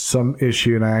just some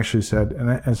issue, and I actually said, and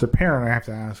as a parent, I have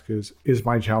to ask, is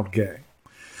my child gay?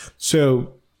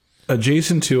 So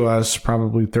adjacent to us,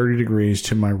 probably 30 degrees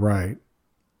to my right,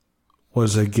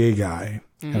 was a gay guy.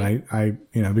 Mm-hmm. And I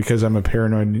because I'm a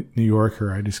paranoid New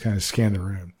Yorker, I just kind of scanned the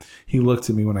room. He looked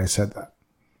at me when I said that.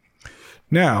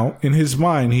 Now, in his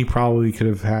mind, he probably could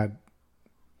have had,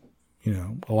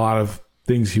 a lot of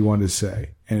things he wanted to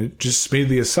say. And it just made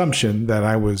the assumption that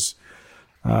I was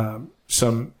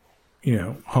some,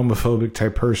 homophobic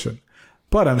type person.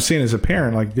 But I'm saying as a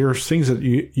parent, like, there's things that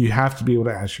you have to be able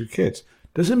to ask your kids.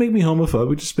 Doesn't make me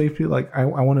homophobic. It just makes me like, I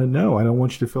want to know. I don't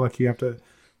want you to feel like you have to,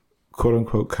 quote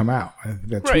unquote, come out. I think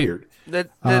that's weird.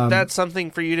 That's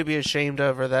something for you to be ashamed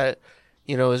of, or that,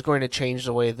 is going to change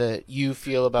the way that you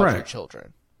feel about your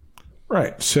children.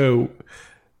 Right. So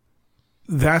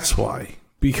that's why.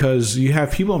 Because you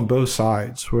have people on both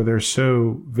sides where they're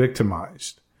so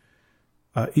victimized.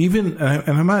 And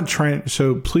I'm not trying,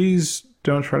 so please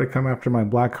don't try to come after my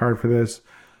black card for this,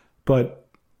 but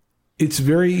it's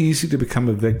very easy to become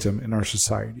a victim in our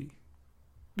society.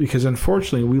 Because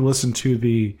unfortunately, we listen to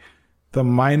the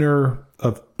minor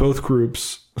of both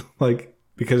groups, like,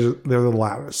 because they're the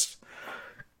loudest.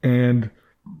 And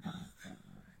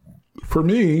for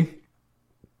me,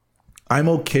 I'm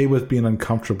okay with being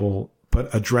uncomfortable,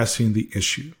 but addressing the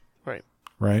issue.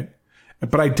 Right.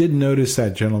 But I did notice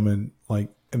that, gentleman, like,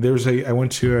 I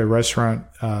went to a restaurant,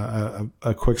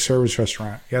 a quick service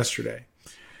restaurant yesterday,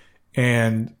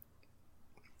 and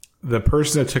the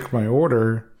person that took my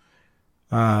order,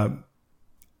 I'm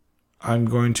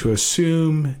going to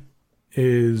assume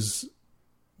is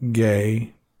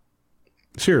gay.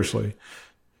 Seriously.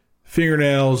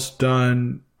 Fingernails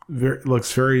done,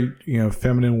 looks very,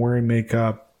 feminine, wearing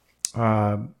makeup.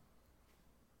 And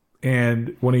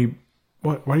when he,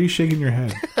 why are you shaking your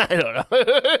head? I don't know.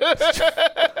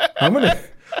 I'm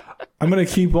gonna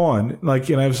keep on. Like,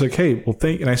 and I was like, hey, well,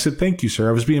 and I said, thank you, sir.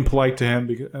 I was being polite to him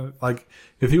because, like,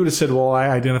 if he would have said, well, I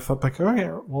identified, like, all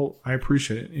right, well, I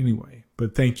appreciate it anyway,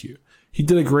 but thank you. He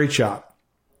did a great job.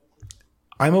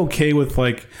 I'm okay with,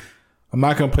 like, I'm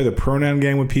not going to play the pronoun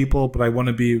game with people, but I want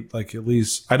to be, like, at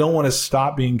least, I don't want to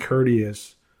stop being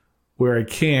courteous where I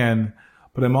can,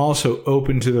 but I'm also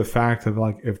open to the fact of,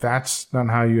 like, if that's not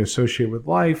how you associate with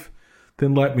life,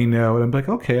 then let me know. And I'm like,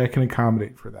 okay, I can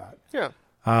accommodate for that. Yeah.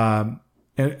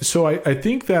 And so I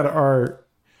think that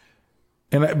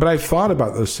but I've thought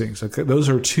about those things. Like, those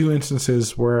are two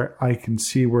instances where I can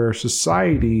see where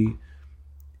society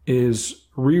is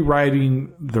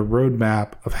rewriting the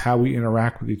roadmap of how we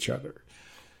interact with each other.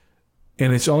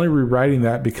 And it's only rewriting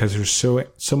that because there's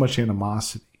so much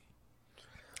animosity.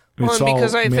 Well, it's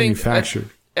because all I manufactured.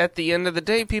 think at the end of the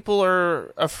day, people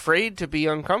are afraid to be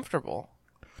uncomfortable.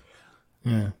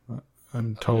 Yeah,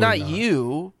 I'm totally not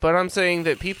you, but I'm saying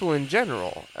that people in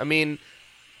general. I mean,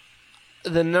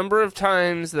 the number of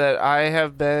times that I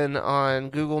have been on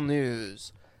Google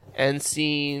News and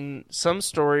seen some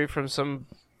story from some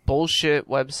bullshit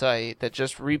website that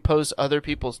just reposts other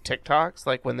people's TikToks,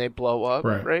 like when they blow up,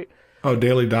 right? Oh,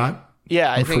 Daily Dot?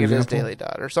 Yeah, I think it is Daily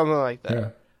Dot or something like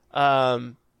that. Yeah.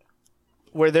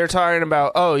 Where they're talking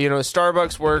about,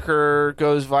 Starbucks worker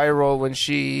goes viral when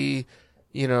she,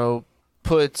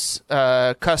 puts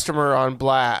customer on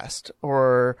blast,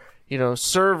 or,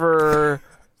 server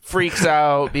freaks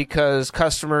out because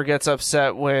customer gets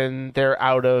upset when they're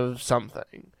out of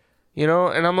something, and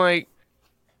I'm like,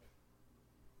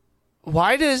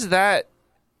 why does that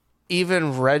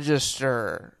even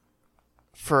register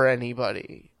for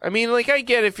anybody? I mean, like, I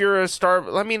get if you're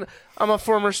I'm a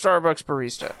former Starbucks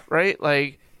barista, right?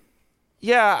 Like,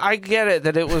 yeah, I get it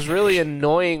that it was really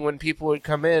annoying when people would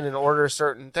come in and order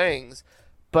certain things,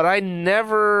 but I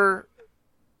never,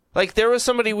 like, there was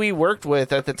somebody we worked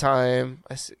with at the time,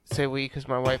 I say we because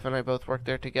my wife and I both worked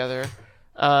there together,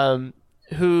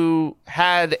 who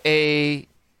had an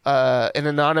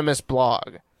anonymous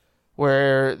blog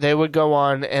where they would go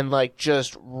on and, like,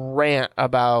 just rant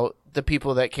about the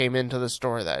people that came into the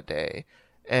store that day,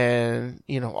 and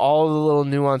all the little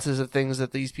nuances of things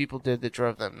that these people did that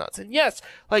drove them nuts. And yes,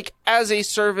 like, as a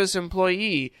service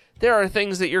employee, there are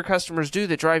things that your customers do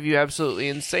that drive you absolutely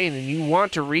insane, and you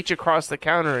want to reach across the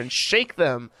counter and shake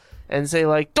them and say,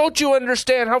 like, don't you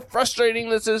understand how frustrating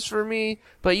this is for me?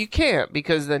 But you can't,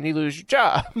 because then you lose your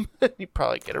job. You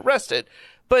probably get arrested.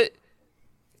 But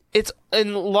it's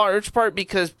in large part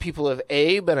because people have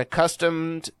been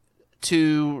accustomed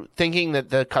to thinking that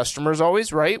the customer's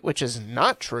always right, which is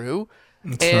not true.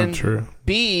 It's not true.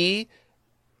 B,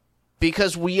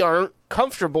 because we aren't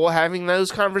comfortable having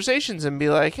those conversations and be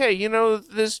like, hey,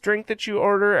 this drink that you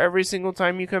order every single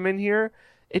time you come in here,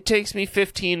 it takes me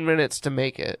 15 minutes to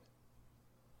make it.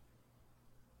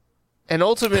 And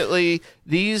ultimately,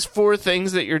 these 4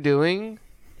 things that you're doing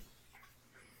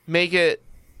make it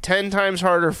 10 times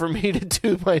harder for me to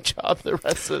do my job the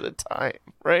rest of the time,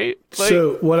 right? Like,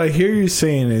 so what I hear you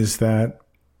saying is that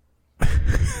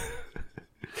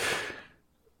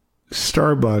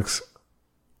Starbucks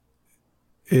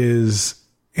is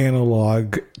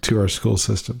analog to our school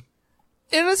system.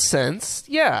 In a sense,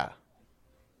 yeah.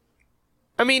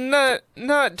 I mean,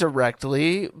 not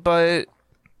directly, but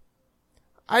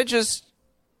I don't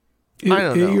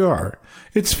know. You are.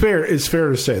 It's fair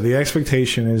to say the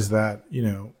expectation is that,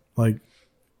 like,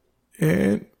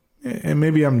 and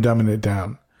maybe I'm dumbing it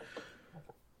down.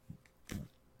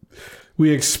 We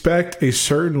expect a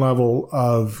certain level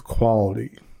of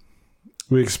quality.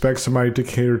 We expect somebody to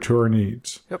cater to our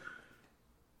needs. Yep.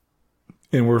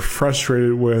 And we're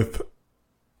frustrated with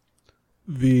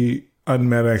the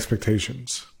unmet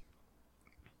expectations.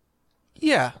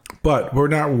 Yeah. But we're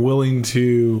not willing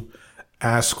to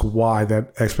ask why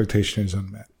that expectation is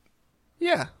unmet.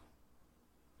 Yeah.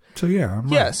 So yeah, I'm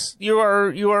right. Yes, you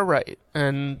are right.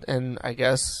 And I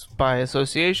guess by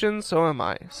association, so am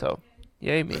I. So,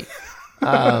 yay me.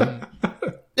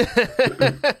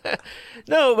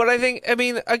 No, but I think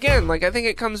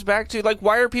it comes back to, like,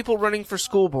 why are people running for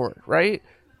school board, right?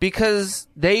 Because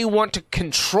they want to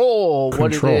control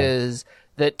what it is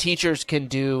that teachers can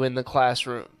do in the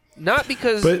classroom. Not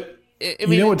because... But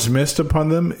what's missed upon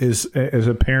them is, as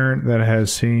a parent that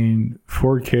has seen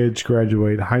 4 kids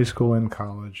graduate high school and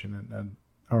college,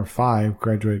 or 5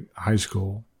 graduate high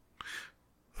school,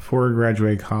 4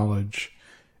 graduate college,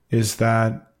 is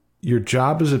that your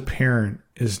job as a parent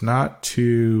is not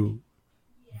to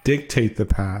dictate the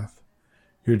path.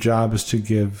 Your job is to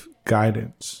give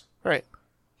guidance. Right.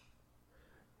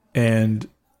 And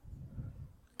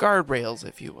guardrails,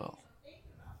 if you will.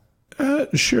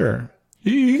 Sure.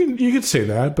 You can say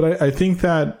that, but I think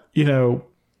that, and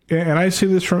I say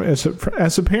this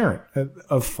as a parent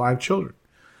of 5 children.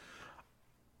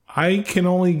 I can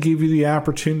only give you the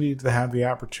opportunity to have the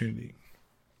opportunity.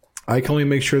 I can only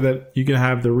make sure that you can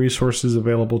have the resources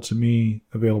available to me,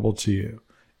 available to you,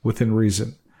 within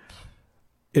reason.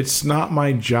 It's not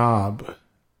my job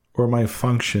or my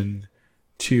function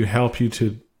to help you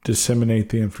to disseminate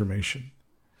the information.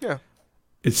 Yeah.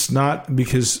 It's not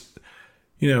because,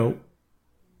 the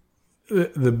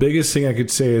biggest thing I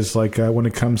could say is, like, when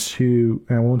it comes to,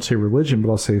 and I won't say religion, but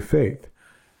I'll say faith.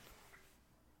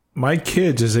 My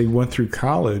kids, as they went through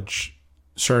college,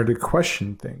 started to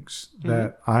question things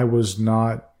that I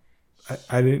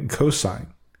didn't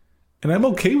co-sign. And I'm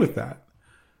okay with that.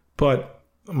 But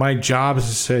my job is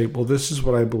to say, well, this is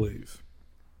what I believe.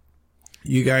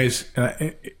 You guys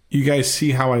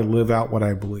see how I live out what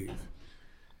I believe.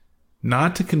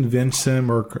 Not to convince them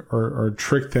or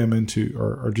trick them into,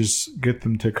 or just get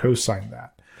them to co-sign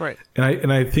that. Right.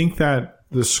 And I think that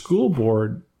the school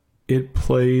board, it's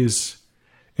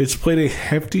played a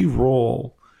hefty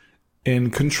role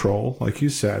in control, like you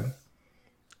said,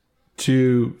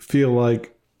 to feel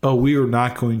like, oh, we are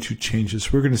not going to change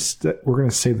this. We're going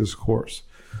to stay this course.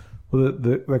 Well,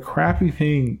 the crappy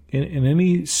thing in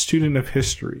any student of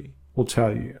history will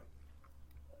tell you,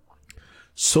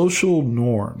 social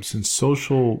norms and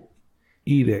social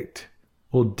edict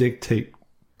will dictate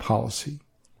policy.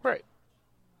 Right.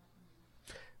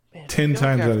 Man, 10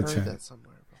 times out of 10. That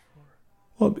somewhere before.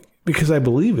 Well, because I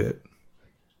believe it.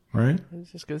 Right? I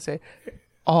was just going to say,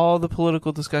 all the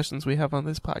political discussions we have on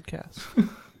this podcast.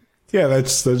 Yeah,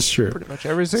 that's true. Pretty much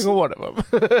every single one of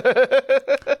them.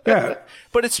 Yeah.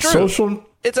 But it's true.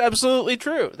 It's absolutely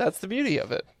true. That's the beauty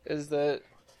of it, is that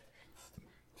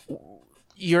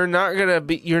you're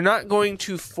not going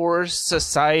to force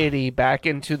society back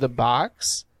into the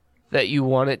box that you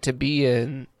want it to be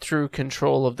in through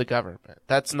control of the government.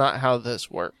 That's not how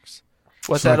this works.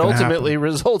 What that ultimately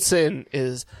results in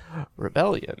is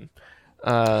rebellion,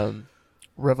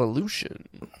 revolution,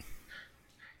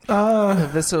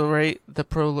 eviscerate the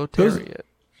proletariat.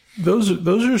 Those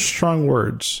are strong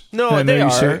words. No, they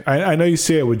are. I know you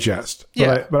say it with jest.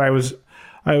 Yeah. But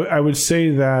I would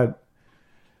say that.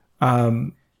 I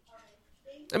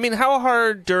mean, how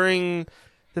hard during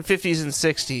the 50s and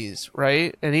 60s,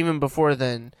 right, and even before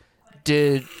then,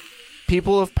 did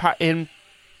people in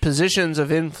positions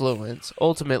of influence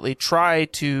ultimately try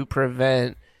to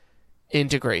prevent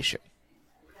integration?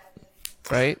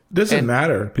 Right? Doesn't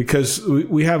matter, because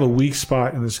we have a weak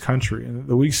spot in this country, and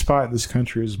the weak spot in this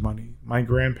country is money. My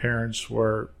grandparents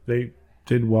they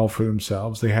did well for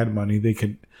themselves. They had money. They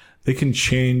can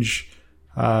change.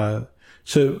 Why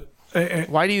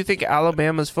do you think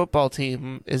Alabama's football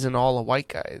team isn't all of white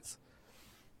guys?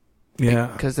 Yeah,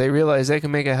 because they realize they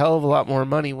can make a hell of a lot more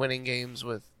money winning games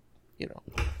with,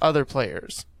 other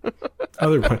players.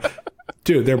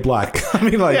 Dude, they're black. I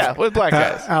mean, like, yeah, with black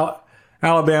guys.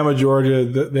 Alabama, Georgia,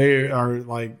 they are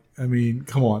like, I mean,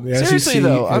 come on. The seriously SEC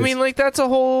though, I mean, like, that's a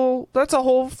whole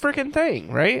freaking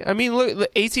thing, right? I mean, look, the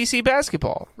ACC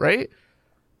basketball, right?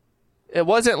 It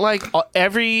wasn't like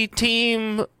every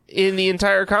team in the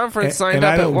entire conference signed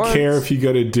up at once. And I don't care if you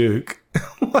go to Duke.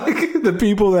 Like, the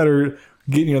people that are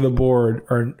getting on the board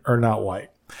are not white.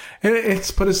 And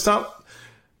it's not.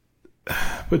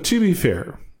 But to be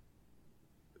fair,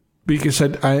 because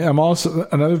I'm also,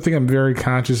 another thing I'm very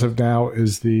conscious of now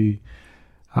is the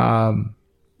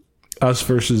us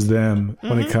versus them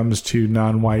when it comes to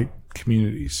non-white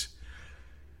communities.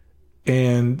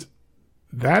 And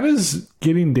that is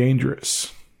getting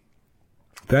dangerous.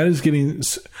 That is getting...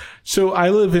 So I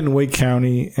live in Wake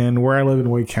County, and where I live in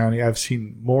Wake County, I've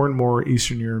seen more and more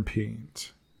Eastern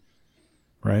Europeans,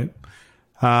 right?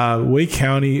 Wake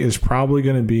County is probably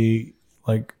going to be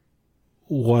like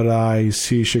what I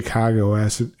see Chicago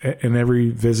as in every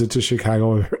visit to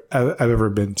Chicago I've ever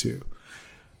been to.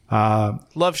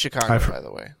 Love Chicago, by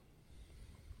the way.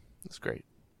 It's great.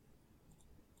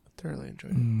 Thoroughly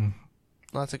enjoyed it.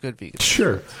 Lots of good vegan.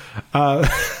 Sure.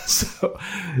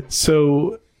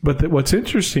 But what's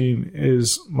interesting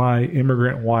is my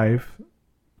immigrant wife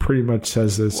pretty much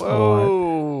says this a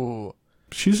lot.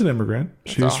 She's an immigrant.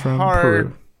 She's from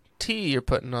Peru. T you're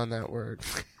putting on that word.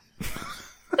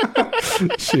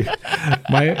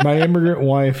 My immigrant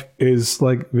wife is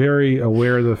like very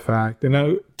aware of the fact. And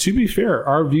now, to be fair,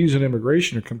 our views on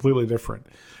immigration are completely different.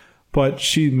 But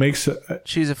she's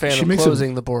a fan of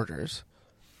closing the borders.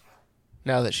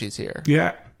 Now that she's here.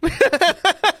 Yeah.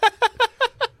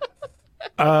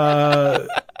 I'm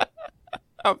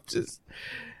just...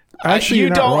 Actually, you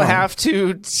don't have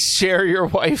to share your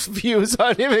wife's views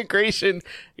on immigration.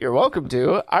 You're welcome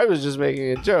to. I was just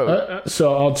making a joke.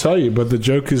 So I'll tell you, but the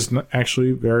joke is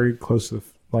actually very close to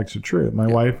the truth. My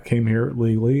wife came here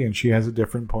legally, and she has a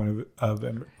different point of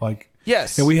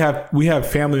yes. And we have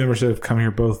family members that have come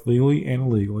here both legally and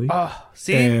illegally.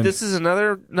 This is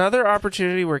another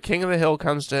opportunity where King of the Hill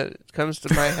comes to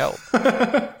my help.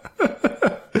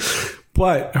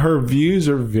 But her views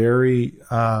are very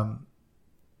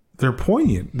they're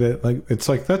poignant. That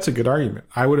that's a good argument.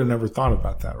 I would have never thought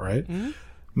about that, right? Mm-hmm.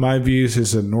 My views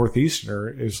as a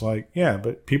Northeasterner is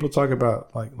but people talk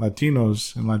about like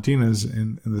Latinos and Latinas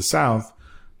in the South,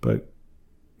 but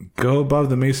go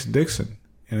above the Mason-Dixon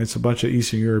and it's a bunch of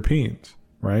Eastern Europeans,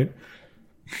 right?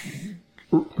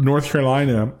 North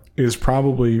Carolina is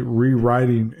probably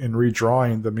rewriting and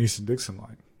redrawing the Mason-Dixon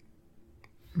line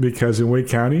because in Wake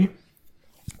County,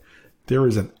 there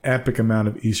is an epic amount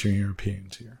of Eastern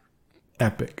Europeans here.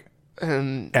 Epic.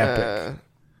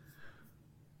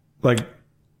 Like,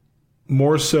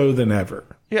 more so than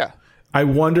ever. Yeah. I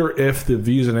wonder if the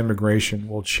views on immigration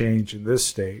will change in this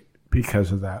state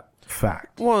because of that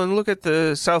fact. Well, and look at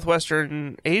the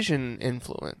Southwestern Asian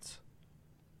influence.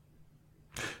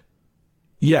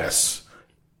 Yes.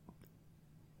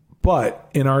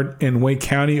 But in Wake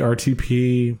County,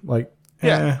 RTP,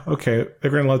 okay,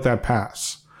 they're going to let that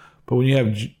pass. But when you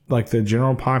have like the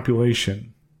general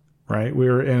population, right? We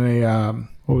were in a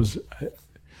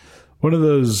one of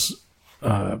those.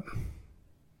 I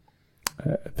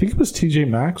think it was TJ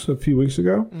Maxx a few weeks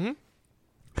ago. Mm-hmm.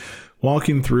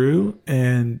 Walking through,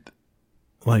 and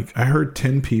like I heard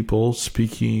 10 people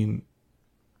speaking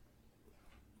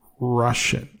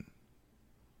Russian.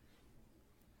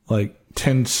 Like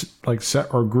 10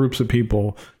 or groups of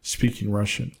people speaking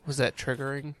Russian. Was that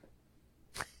triggering?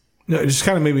 No, it just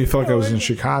kind of made me feel like I was in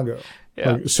Chicago.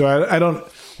 Yeah. So I don't,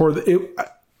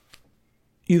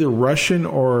 either Russian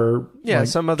or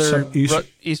some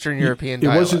Eastern European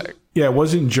dialect. It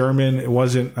wasn't German. It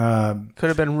wasn't. Could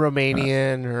have been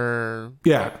Romanian or.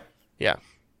 Yeah.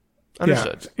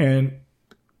 Understood. Yeah. And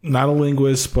not a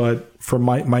linguist, but from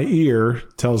my ear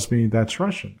tells me that's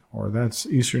Russian or that's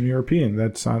Eastern European.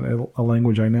 That's not a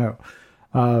language I know.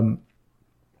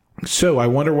 So I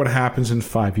wonder what happens in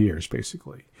 5 years,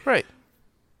 basically. Right.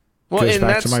 Well, and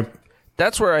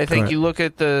that's where I think you look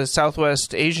at the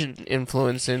Southwest Asian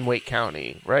influence in Wake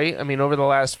County, right? I mean, over the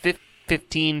last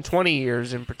 15, 20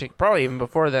 years in particular, probably even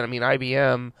before that, I mean,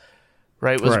 IBM,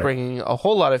 right, was bringing a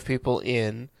whole lot of people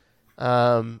in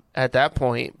at that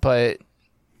point. But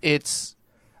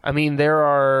there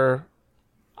are...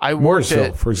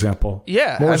 Mooresville, for example.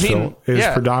 Yeah. Mooresville is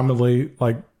predominantly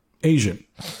like Asian.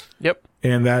 Yep.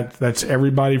 And that's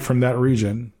everybody from that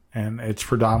region, and it's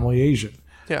predominantly Asian.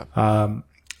 Yeah.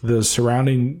 The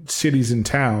surrounding cities and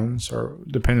towns, or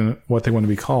depending on what they want to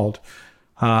be called,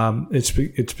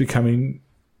 it's becoming.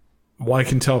 Well, I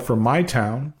can tell from my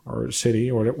town or city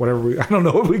or whatever I don't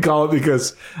know what we call it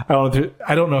because I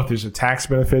don't know if there's a tax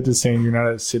benefit to saying you're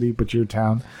not a city but you're a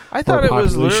town. I thought it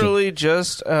was literally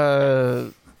just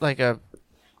like a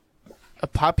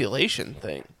population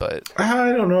thing, but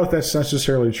I don't know if that's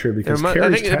necessarily true because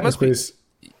Cary's technically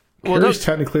Cary's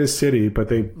technically a city, but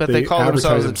they call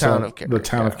themselves advertise the town of Cary. The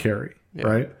town of Cary,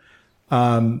 right?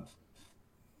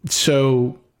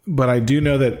 So, but I do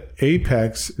know that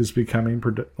Apex is becoming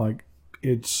like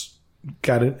it's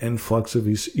got an influx of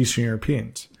Eastern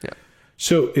Europeans. Yeah.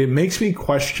 So it makes me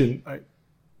question. I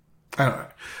don't know.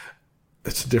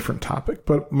 It's a different topic,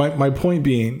 but my point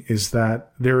being is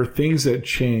that there are things that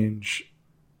change,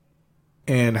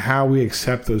 and how we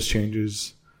accept those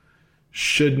changes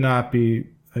should not be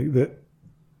like that.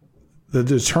 The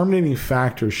determining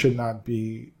factor should not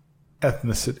be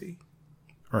ethnicity,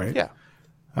 right? Yeah.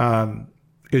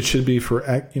 It should be for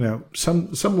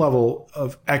some level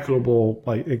of equitable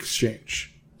like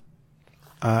exchange,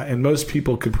 and most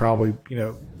people could probably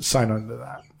sign on to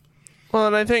that. Well,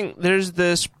 and I think there's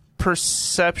this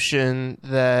perception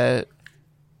that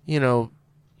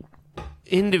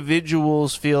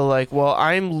individuals feel like, well,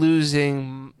 I'm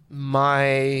losing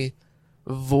my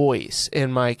voice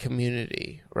in my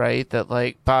community, right? That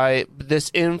like by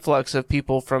this influx of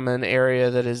people from an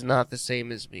area that is not the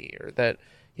same as me, or that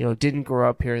didn't grow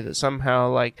up here, that somehow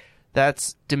like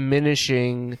that's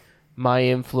diminishing my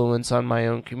influence on my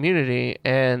own community.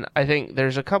 And I think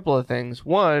there's a couple of things.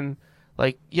 One,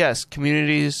 like, yes,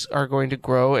 communities are going to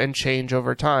grow and change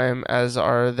over time, as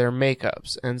are their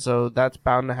makeups. And so that's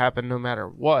bound to happen no matter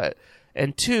what.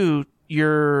 And two,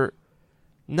 you're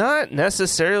not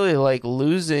necessarily like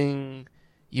losing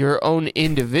your own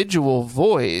individual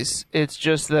voice. It's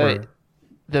just that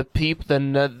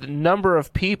the number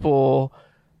of people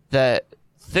that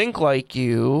think like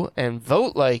you and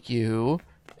vote like you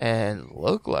and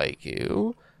look like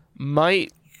you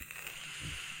might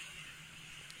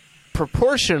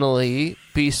proportionally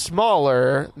be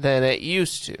smaller than it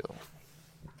used to.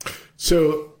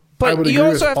 So, but I would you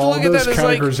agree also with have to all look at those that as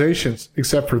like categorizations,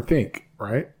 except for think,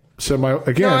 right? So no,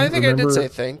 I think I did say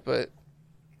think, but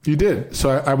you did. So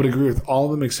I would agree with all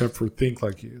of them except for think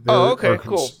like you. Okay,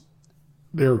 cool.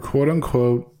 They're quote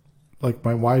unquote like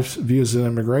my wife's views on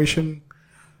immigration.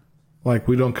 Like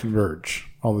we don't converge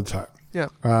all the time. Yeah.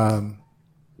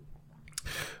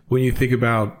 When you think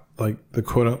about like the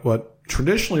quote what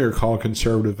traditionally are called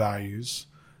conservative values,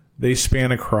 they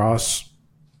span across,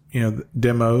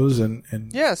 demos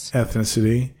and yes,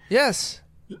 ethnicity. Yes.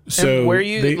 So and where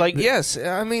you yes,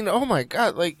 I mean, oh my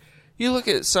God, like you look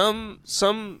at some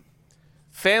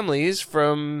families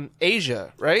from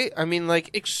Asia, right? I mean,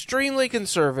 like extremely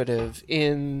conservative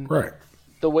in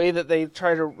the way that they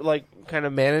try to like kind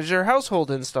of manage their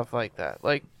household and stuff like that.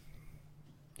 Like,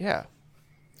 yeah.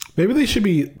 Maybe they should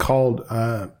be called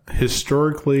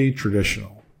historically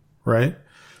traditional, right?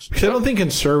 Because I don't think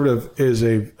conservative is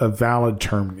a valid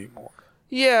term anymore.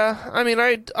 Yeah, I mean,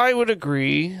 I would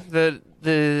agree that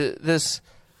this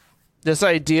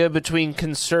idea between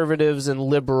conservatives and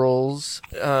liberals.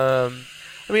 I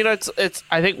mean, it's.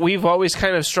 I think we've always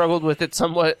kind of struggled with it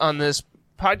somewhat on this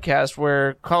podcast,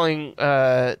 where calling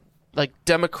like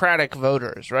Democratic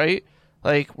voters, right?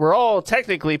 Like, we're all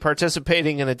technically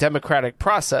participating in a democratic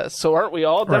process, so aren't we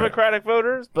all Democratic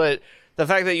voters? But the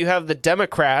fact that you have the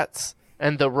Democrats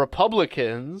and the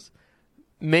Republicans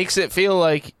makes it feel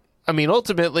like, I mean,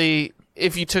 ultimately,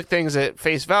 if you took things at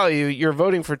face value, you're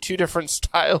voting for two different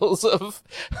styles of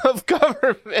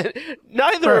government,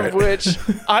 neither of which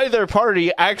either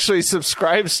party actually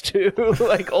subscribes to,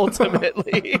 like,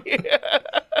 ultimately.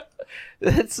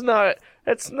 That's not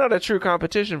a true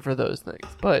competition for those things.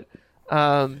 But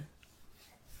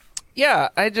yeah,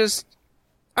 I don't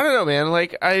know, man.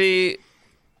 Like, I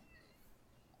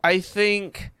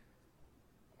think,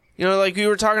 like we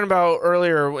were talking about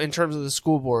earlier in terms of the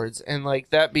school boards, and like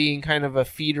that being kind of a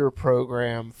feeder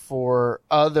program for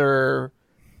other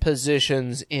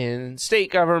positions in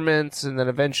state governments, and then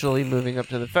eventually moving up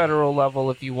to the federal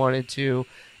level if you wanted to.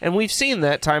 And we've seen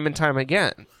that time and time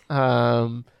again.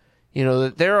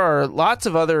 That there are lots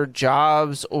of other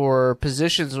jobs or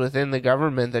positions within the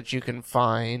government that you can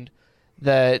find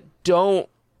that don't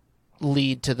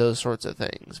lead to those sorts of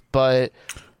things. But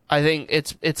I think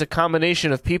it's a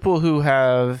combination of people who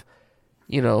have,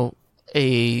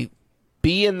 a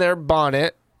bee in their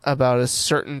bonnet about a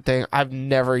certain thing. I've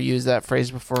never used that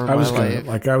phrase before in my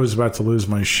life. I was about to lose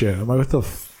my shit. I'm like, what the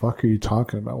fuck are you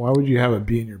talking about? Why would you have a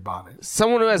bee in your bonnet?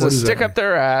 Someone who has a stick up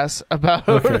their ass about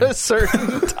a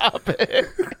certain topic.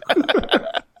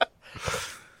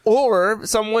 Or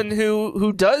someone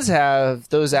who does have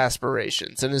those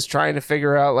aspirations and is trying to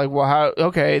figure out, like, well,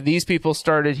 these people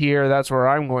started here, that's where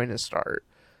I'm going to start.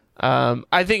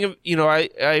 I think,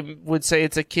 I would say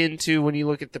it's akin to when you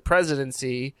look at the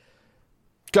presidency,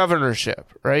 governorship,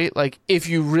 right? Like, if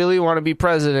you really want to be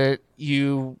president,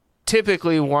 you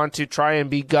typically want to try and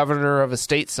be governor of a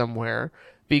state somewhere,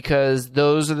 because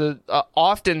those are the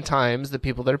oftentimes the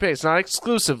people that are paid. It's not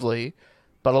exclusively,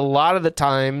 but a lot of the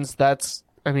times that's,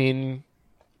 I mean,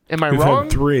 am I We've wrong?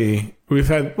 had 3. We've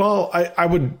had, well, I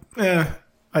would,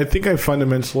 I think I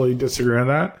fundamentally disagree on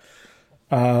that.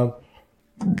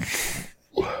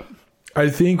 I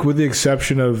think with the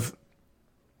exception of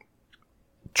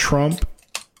Trump,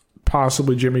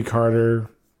 possibly Jimmy Carter,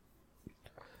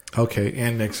 okay,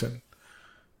 and Nixon,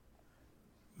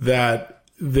 that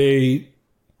they,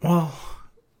 well,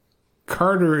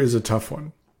 Carter is a tough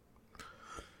one.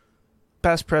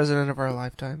 Best president of our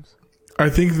lifetimes. I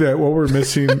think that what we're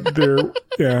missing there,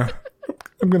 yeah,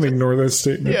 I'm going to ignore that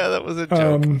statement. Yeah, that was a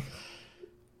joke.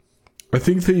 I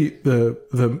think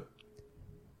the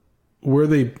where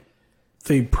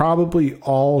they probably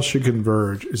all should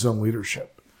converge is on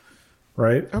leadership,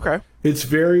 right? Okay. It's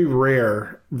very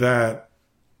rare that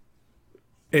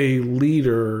a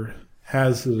leader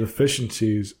has the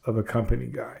deficiencies of a company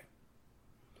guy,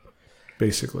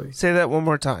 basically. Say that one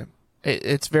more time.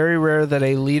 It's very rare that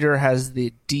a leader has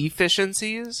the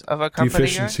deficiencies of a company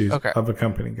guy? Okay. Of a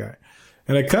company guy.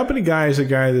 And a company guy is a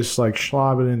guy that's like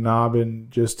schlobbing and knobbing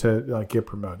just to like get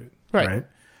promoted. Right.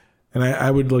 And I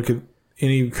would look at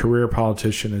any career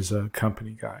politician as a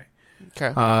company guy.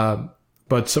 Okay.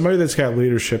 But somebody that's got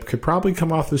leadership could probably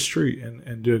come off the street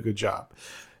and do a good job.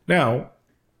 Now,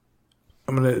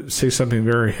 I'm going to say something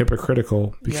very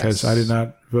hypocritical because I did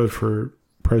not vote for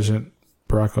President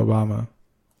Barack Obama.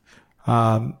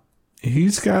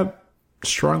 He's got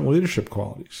strong leadership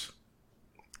qualities.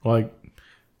 Like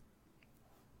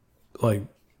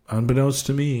unbeknownst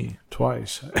to me,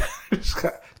 twice.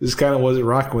 Just kind of wasn't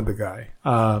rocking with the guy.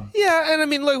 Yeah, and I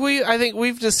mean, look, I think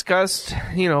we've discussed,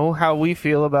 how we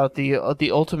feel about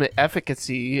the ultimate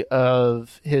efficacy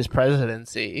of his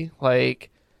presidency.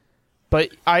 But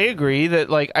I agree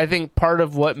that, I think part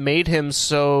of what made him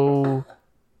so,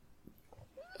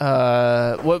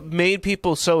 what made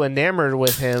people so enamored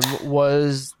with him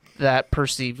was that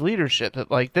perceived leadership.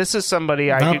 That this is somebody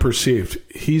not perceived.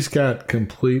 He's got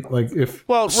complete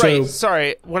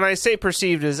Sorry, when I say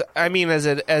perceived I mean as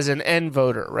an end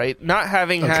voter, right? Not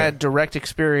having had direct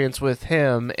experience with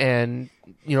him and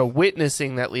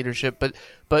witnessing that leadership,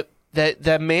 but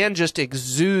that man just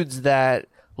exudes that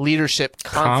leadership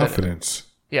confidence.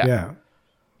 Yeah.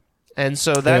 And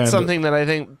so that's something that I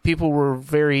think people were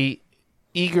very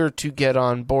eager to get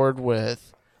on board with.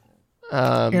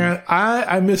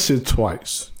 I missed it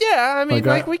twice. Yeah, I mean,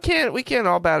 we can't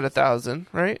all bat 1,000,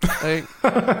 right?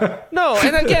 No,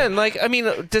 and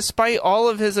again, despite all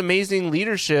of his amazing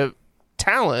leadership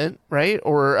talent, right,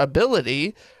 or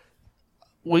ability,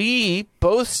 we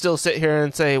both still sit here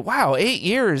and say, "Wow, 8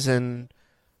 years, and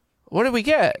what did we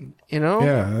get?"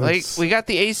 Yeah, we got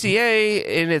the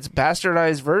ACA in its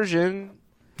bastardized version.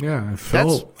 Yeah,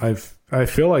 I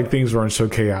feel like things weren't so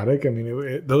chaotic. I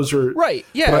mean, those are right.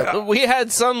 Yeah, we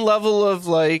had some level of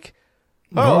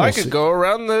I could go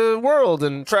around the world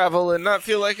and travel and not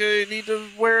feel like I need to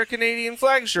wear a Canadian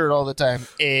flag shirt all the time.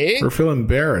 Or feel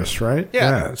embarrassed, right?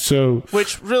 Yeah. So,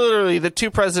 which literally the 2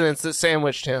 presidents that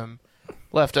sandwiched him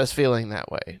left us feeling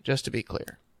that way. Just to be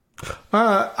clear.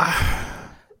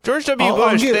 George W.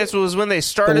 Bush. This was when they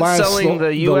started selling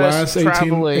the U.S.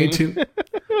 traveling.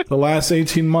 The last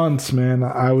 18 months, man,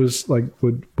 I was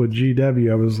with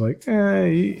GW. I was like,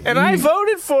 and I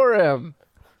voted for him.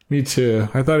 Me too.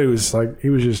 I thought he was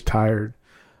just tired.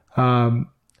 Yeah,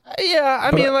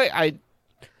 I mean, I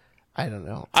don't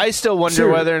know. I still wonder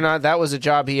whether or not that was a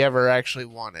job he ever actually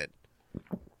wanted.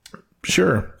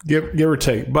 Sure, give or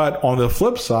take. But on the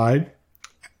flip side,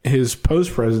 his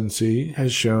post-presidency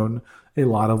has shown a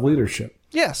lot of leadership.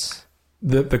 Yes.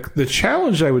 The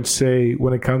challenge, I would say,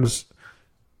 when it comes,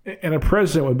 and a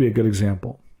president would be a good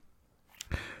example.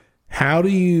 How do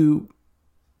you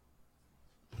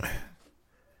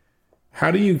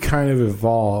kind of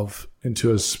evolve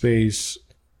into a space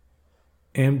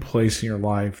and place in your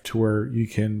life to where you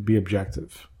can be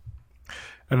objective?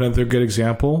 Another good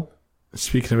example,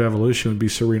 speaking of evolution, would be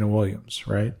Serena Williams,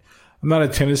 right? I'm not a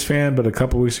tennis fan, but a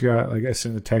couple of weeks ago, I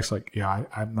sent a text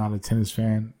I'm not a tennis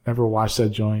fan. Never watched that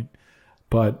joint.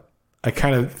 But I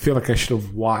kind of feel like I should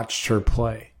have watched her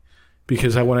play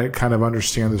because I want to kind of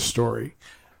understand the story.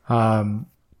 Tiger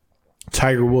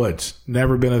Woods,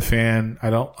 never been a fan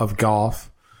of golf.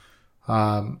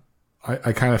 I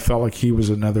kind of felt like he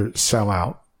was another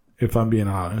sellout, if I'm being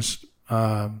honest.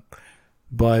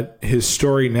 But his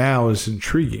story now is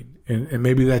intriguing, and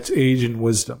maybe that's age and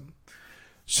wisdom.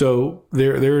 So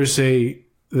there is the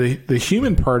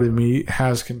human part of me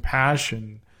has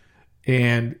compassion,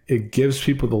 and it gives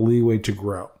people the leeway to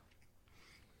grow.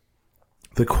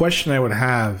 The question I would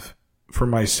have for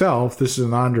myself, this is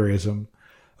an Andreism.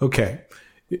 Okay,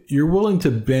 you're willing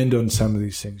to bend on some of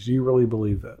these things. Do you really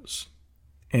believe those?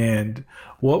 And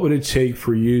what would it take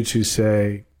for you to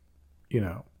say,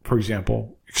 for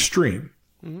example, extreme,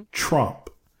 Trump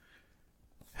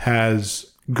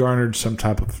has garnered some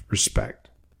type of respect?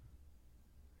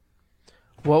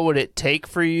 What would it take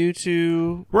for you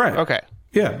to... Right. Okay.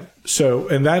 Yeah. So,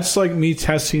 and that's like me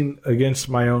testing against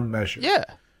my own measure. Yeah.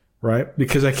 Right?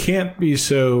 Because I can't be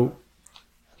so...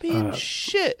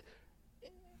 shit.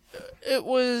 It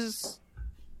was...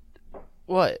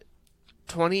 What?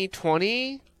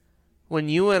 2020? When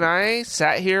you and I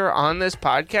sat here on this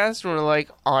podcast and were like,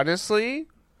 honestly,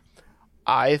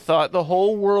 I thought the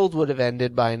whole world would have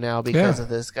ended by now because of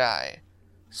this guy.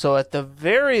 So at the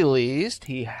very least,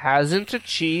 he hasn't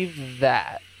achieved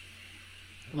that.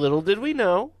 Little did we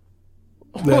know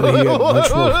that he had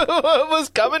much more... was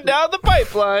coming down the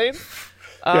pipeline.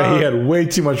 Yeah, he had way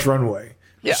too much runway.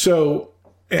 Yeah. So,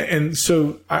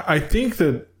 I think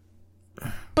that...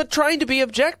 But trying to be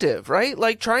objective, right?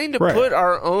 Like trying to put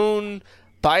our own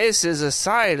biases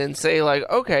aside and say like,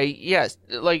 okay, yes,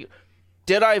 like,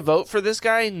 did I vote for this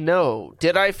guy? No.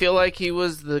 Did I feel like he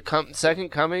was the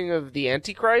second coming of the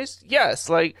Antichrist? Yes.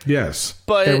 Yes.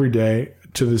 But every day,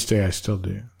 to this day, I still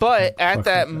do. But at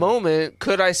that moment,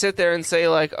 could I sit there and say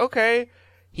like, okay,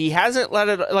 he hasn't let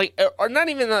it, like, or not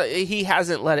even he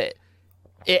hasn't let it.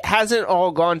 It hasn't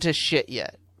all gone to shit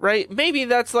yet. Right? Maybe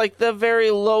that's like the very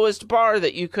lowest bar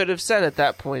that you could have set at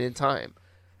that point in time.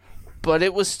 But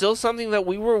it was still something that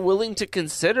we were willing to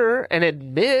consider and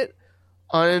admit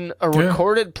on a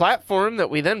recorded platform that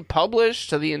we then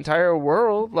published to the entire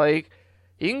world. Like,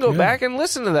 you can go back and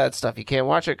listen to that stuff. You can't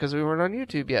watch it because we weren't on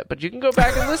YouTube yet, but you can go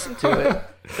back and listen to it.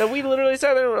 That we literally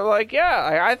said, and we're like,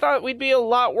 I thought we'd be a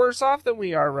lot worse off than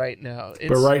we are right now.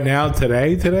 But right now,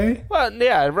 today? Well,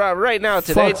 yeah, right now,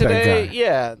 today,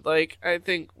 yeah. Like, I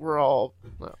think we're all,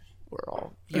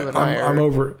 you and I are I'm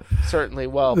over certainly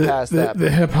well past that.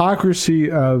 The hypocrisy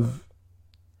of,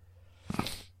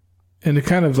 and to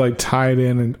kind of like tie it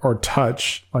in or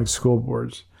touch like school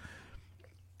boards,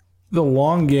 the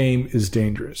long game is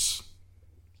dangerous,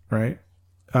 right?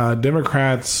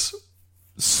 Democrats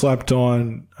slept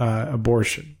on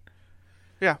abortion.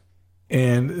 Yeah.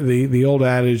 And the old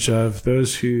adage of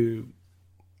those who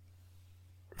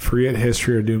forget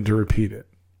history are doomed to repeat it.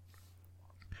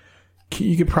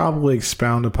 You could probably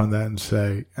expound upon that and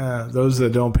say, those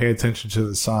that don't pay attention to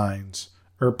the signs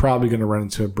are probably going to run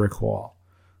into a brick wall.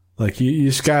 Like, you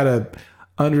just got to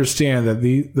understand that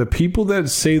the people that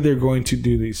say they're going to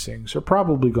do these things are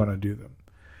probably going to do them.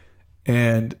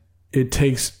 And it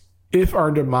takes, if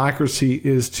our democracy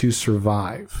is to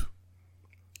survive,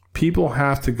 people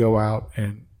have to go out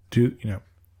and do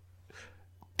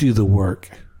the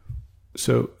work.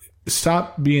 So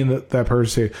stop being that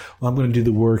person say, well, I'm going to do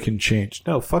the work and change.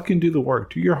 No, fucking do the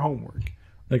work. Do your homework.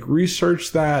 Like,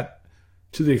 research that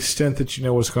to the extent that you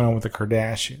know what's going on with the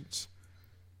Kardashians.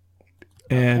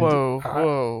 And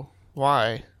whoa.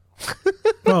 Why?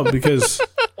 No, because...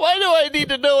 Why do I need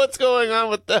to know what's going on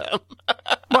with them?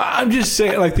 Well, I'm just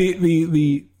saying, like,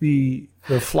 the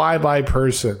flyby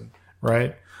person,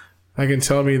 right? I can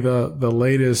tell me the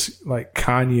latest, like,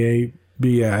 Kanye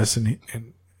BS,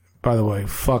 and by the way,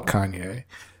 fuck Kanye.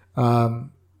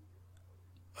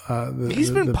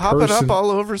 He's been popping up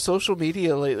all over social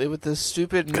media lately with this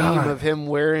stupid meme of him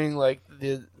wearing like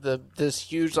this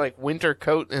huge like winter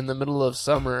coat in the middle of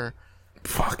summer.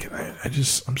 Fucking,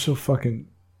 I'm so fucking.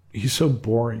 He's so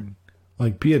boring.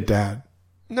 Like, be a dad.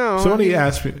 No. Somebody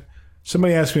asked me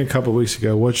a couple of weeks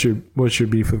ago, what's your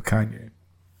beef with Kanye?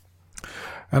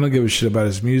 I don't give a shit about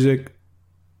his music.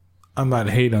 I'm not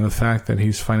hating on the fact that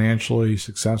he's financially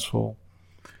successful.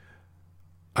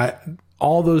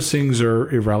 All those things are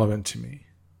irrelevant to me.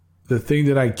 The thing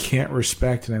that I can't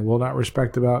respect and I will not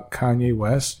respect about Kanye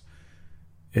West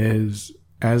is,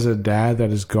 as a dad that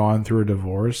has gone through a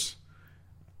divorce,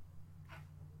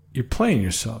 you're playing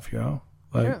yourself,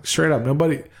 Like, straight up.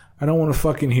 I don't want to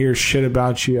fucking hear shit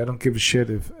about you. I don't give a shit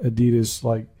if Adidas,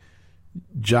 like,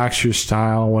 jocks your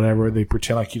style or whatever. They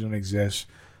pretend like you don't exist.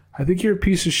 I think you're a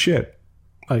piece of shit.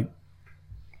 Like,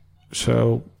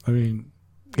 so, I mean,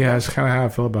 yeah, that's kind of how I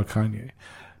feel about Kanye.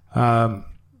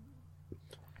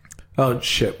 Oh,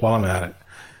 shit, while I'm at it.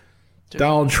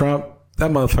 Donald Trump,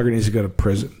 that motherfucker needs to go to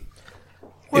prison.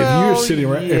 Well, if you're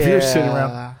sitting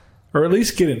around, or at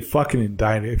least getting fucking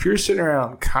indicted. If you're sitting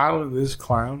around coddling this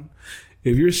clown,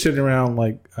 if you're sitting around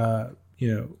like,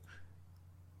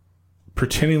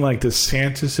 pretending like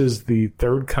DeSantis is the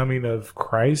third coming of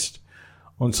Christ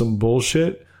on some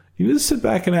bullshit, you need to sit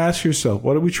back and ask yourself,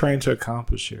 what are we trying to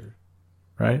accomplish here?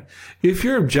 right? If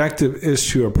your objective is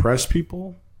to oppress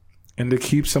people and to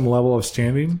keep some level of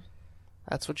standing,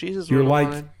 that's what Jesus you're really like,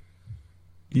 wanted.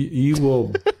 you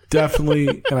will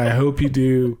definitely, and I hope you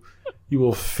do, you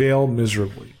will fail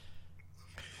miserably.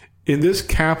 In this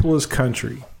capitalist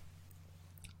country,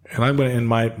 and I'm going to end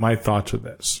my thoughts with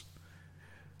this.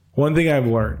 One thing I've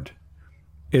learned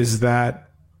is that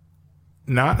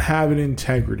not having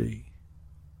integrity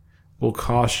will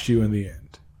cost you in the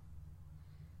end.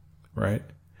 Right?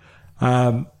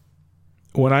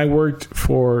 When I worked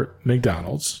for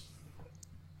McDonald's,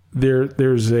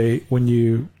 there's when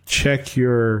you check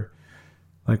your,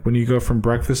 like when you go from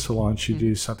breakfast to lunch, you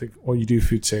do something, or you do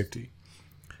food safety.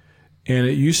 And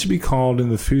it used to be called in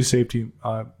the food safety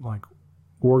like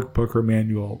workbook or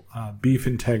manual, beef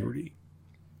integrity.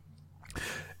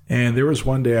 And there was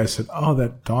one day I said, "Oh,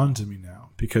 that dawns on me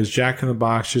now," because Jack in the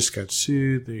Box just got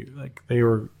sued. They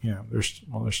were,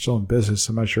 they're still in business.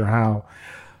 I'm not sure how,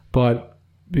 but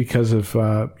because of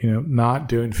not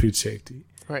doing food safety.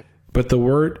 Right. But the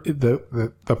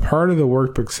part of the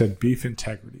workbook said beef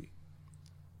integrity,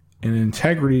 and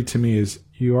integrity to me is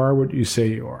you are what you say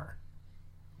you are,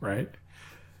 right?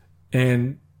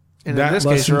 And in that this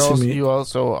case, lesson you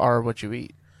also are what you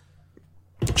eat.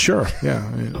 Sure, yeah.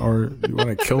 Or you want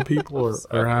to kill people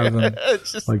or have them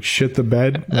like shit the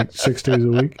bed like 6 days a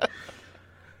week.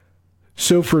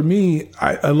 So for me,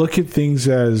 I look at things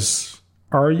as,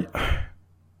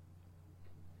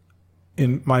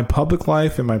 in my public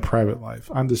life and my private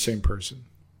life, I'm the same person.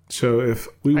 So if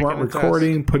we weren't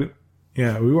recording,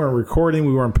 we weren't recording,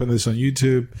 we weren't putting this on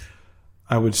YouTube,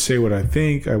 I would say what I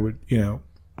think. I would,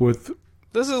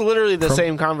 This is literally the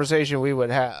same conversation we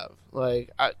would have, with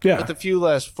a few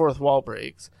less fourth wall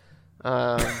breaks.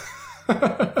 But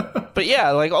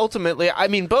yeah, like ultimately, I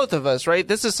mean, both of us, right?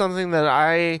 This is something that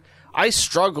I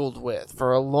struggled with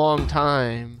for a long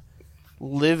time,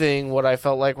 living what I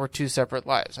felt like were two separate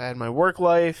lives. I had my work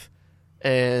life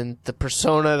and the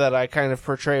persona that I kind of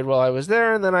portrayed while I was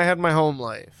there, and then I had my home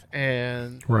life.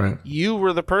 And you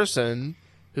were the person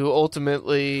who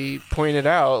ultimately pointed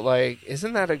out, like,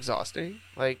 isn't that exhausting?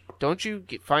 Like, don't you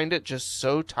find it just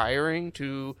so tiring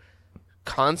to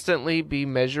constantly be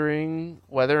measuring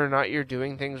whether or not you're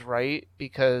doing things right,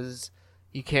 because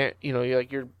you can't,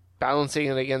 you're balancing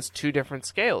it against two different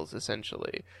scales,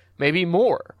 essentially, maybe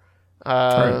more.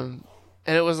 And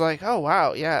it was like, oh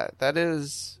wow, yeah, that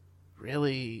is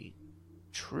really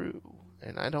true,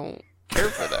 and I don't care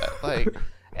for that.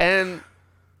 And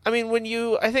I mean,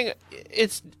 I think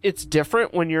it's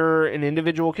different when you're an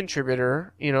individual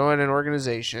contributor, in an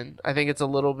organization. I think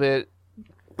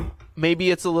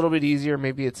maybe it's a little bit easier,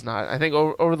 maybe it's not. I think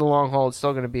over the long haul, it's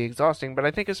still going to be exhausting. But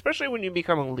I think especially when you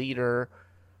become a leader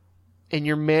and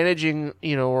you're managing,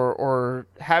 or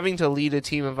having to lead a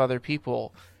team of other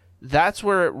people, that's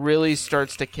where it really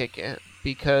starts to kick in,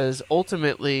 because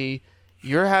ultimately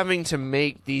you're having to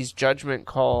make these judgment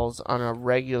calls on a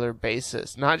regular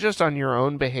basis, not just on your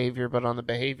own behavior, but on the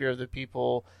behavior of the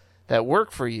people that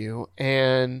work for you.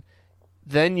 And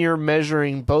then you're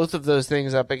measuring both of those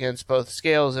things up against both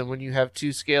scales. And when you have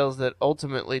two scales that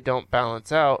ultimately don't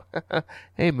balance out,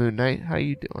 hey, Moon Knight, how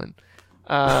you doing?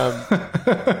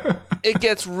 It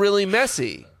gets really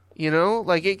messy.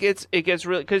 It gets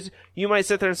really, because you might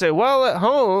sit there and say, well, at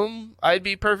home, I'd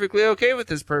be perfectly okay with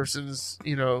this person's,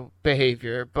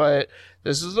 behavior, but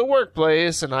this is the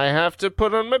workplace and I have to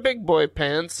put on my big boy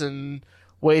pants and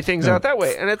weigh things out that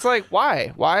way. And it's like,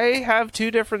 why? Why have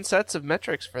two different sets of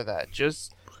metrics for that?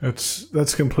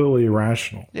 That's completely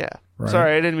irrational. Yeah. Right?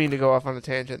 Sorry, I didn't mean to go off on a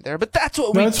tangent there, but that's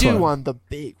what we do on the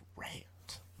big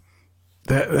rant.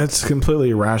 That's completely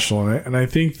irrational. And I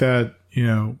think that,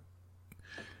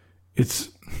 it's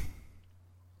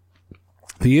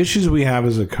the issues we have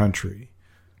as a country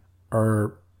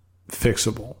are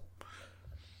fixable.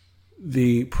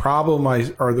 The problem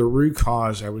or the root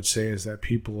cause, I would say, is that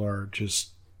people are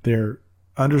they're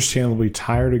understandably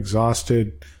tired,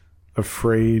 exhausted,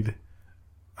 afraid,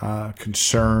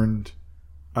 concerned,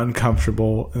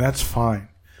 uncomfortable, and that's fine.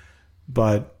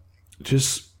 But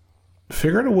just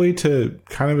figure out a way to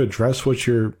kind of address what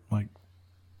you're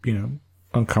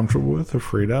uncomfortable with,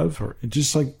 afraid of, or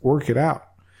just work it out.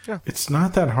 Yeah. It's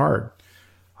not that hard.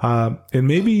 And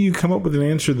maybe you come up with an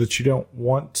answer that you don't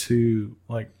want to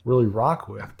really rock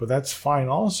with, but that's fine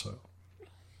also.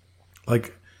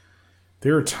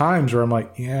 There are times where I'm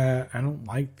like, yeah, I don't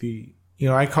like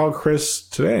I called Chris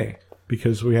today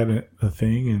because we had a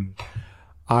thing, and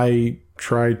I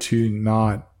tried to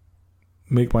not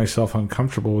make myself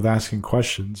uncomfortable with asking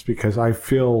questions because I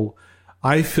feel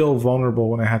vulnerable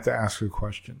when I have to ask a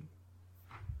question.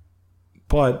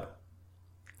 But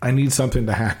I need something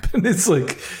to happen. It's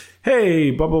like,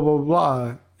 hey, blah, blah, blah,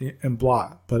 blah, and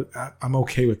blah. But I'm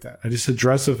okay with that. I just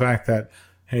address the fact that,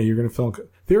 hey, you're going to feel...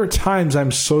 There are times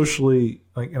I'm socially,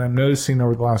 like, and I'm noticing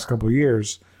over the last couple of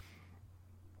years,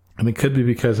 and it could be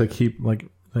because I keep, like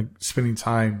spending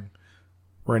time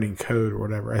writing code or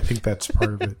whatever. I think that's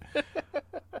part of it.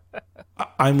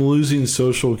 I'm losing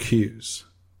social cues.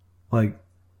 Like,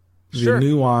 the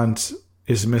nuance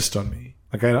is missed on me.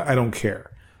 Like, I don't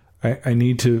care. I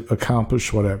need to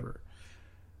accomplish whatever.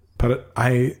 But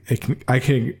I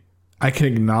can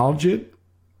acknowledge it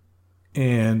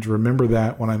and remember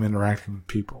that when I'm interacting with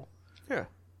people. Yeah.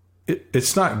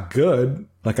 It's not good.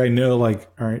 Like, I know, like,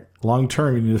 all right, long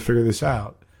term, you need to figure this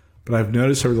out. But I've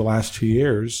noticed over the last 2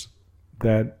 years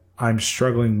that I'm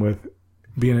struggling with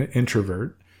being an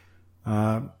introvert.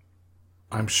 I'm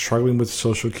struggling with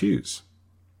social cues.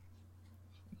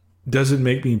 Doesn't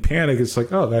make me panic. It's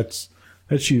like, oh, that's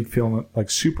you feeling like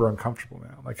super uncomfortable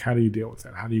now. Like, how do you deal with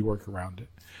that? How do you work around it?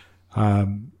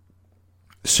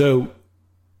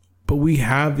 But we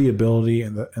have the ability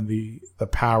and the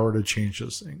power to change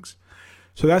those things.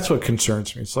 So that's what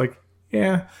concerns me. It's like,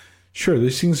 yeah, sure,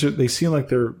 these things they seem like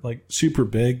they're like super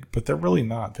big, but they're really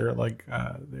not. They're like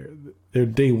they're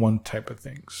day one type of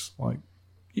things. Like,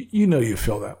 you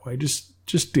feel that way.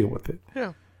 Just deal with it.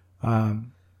 Yeah.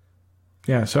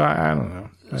 Yeah. So I don't know.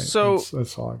 That's all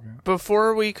I got.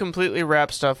 Before we completely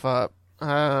wrap stuff up,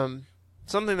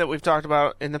 something that we've talked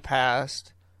about in the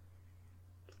past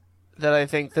that I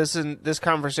think this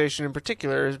conversation in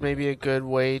particular is maybe a good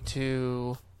way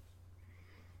to,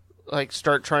 like,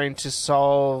 start trying to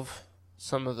solve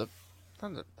some of the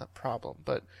not the problem,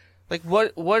 but like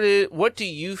what do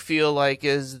you feel like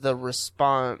is the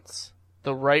response,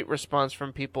 the right response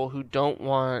from people who don't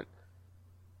want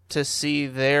to see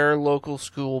their local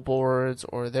school boards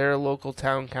or their local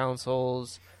town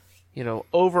councils,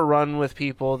 overrun with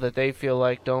people that they feel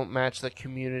like don't match the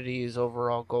community's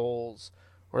overall goals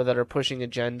or that are pushing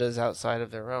agendas outside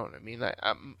of their own? I mean,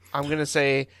 I'm going to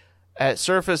say at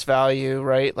surface value,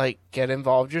 right? Like, get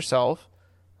involved yourself.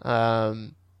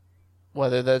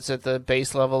 Whether that's at the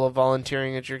base level of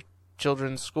volunteering at your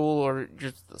children's school or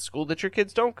the school that your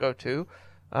kids don't go to,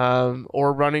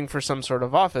 or running for some sort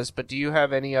of office. But do you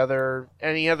have any other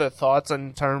thoughts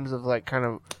in terms of, like, kind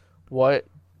of what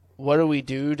do we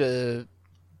do to?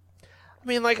 I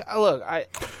mean, like, look,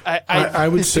 I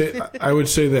would say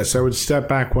this. I would step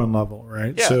back one level,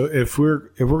 right? Yeah. So if we're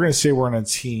going to say we're on a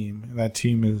team, and that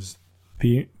team is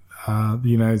the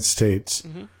United States,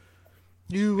 mm-hmm.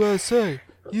 USA.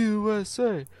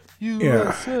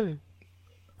 Yeah.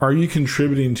 Are you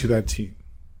contributing to that team?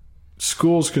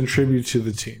 Schools contribute to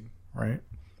the team, right?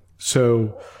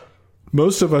 So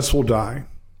most of us will die.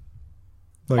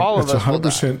 Like, all of us 100%.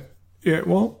 Will die. Yeah,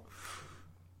 well,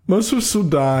 most of us will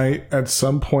die at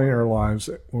some point in our lives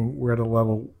when we're at a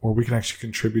level where we can actually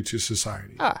contribute to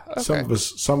society. Okay.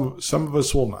 Some of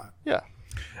us will not. Yeah.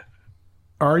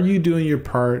 Are you doing your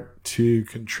part to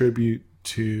contribute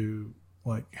to,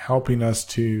 like, helping us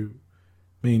to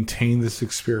maintain this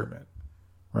experiment,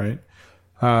 right?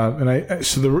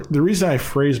 So the reason I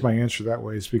phrased my answer that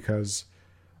way is because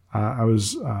I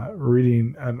was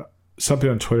reading something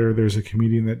on Twitter. There's a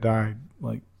comedian that died,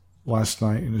 like, last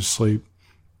night in his sleep.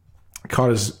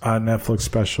 Caught his Netflix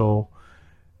special,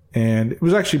 and it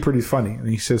was actually pretty funny. And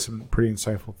he said some pretty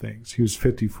insightful things. He was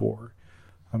 54.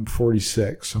 I'm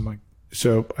 46. I'm like,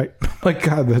 so my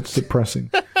God, that's depressing.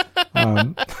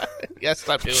 Yeah,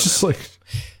 stop doing just that. Like,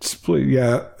 just please,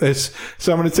 yeah.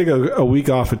 So I'm going to take a week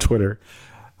off of Twitter.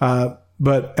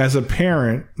 But as a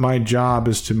parent, my job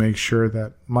is to make sure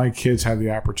that my kids have the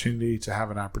opportunity to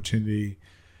have an opportunity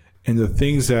in the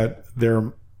things that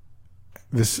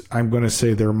I'm going to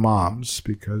say they're moms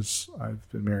because I've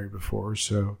been married before.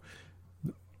 So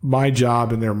my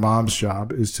job and their mom's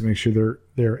job is to make sure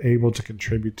they're able to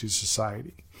contribute to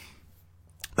society.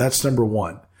 That's number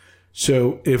one.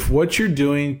 So if what you're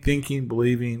doing, thinking,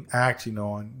 believing, acting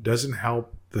on doesn't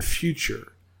help the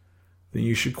future, then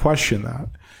you should question that.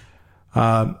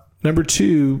 Number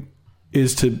two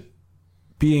is to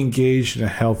be engaged in a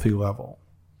healthy level,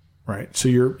 right? So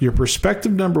your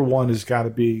perspective, number one, has got to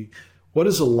be, what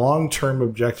is the long-term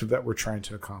objective that we're trying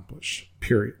to accomplish?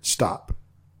 Period. Stop.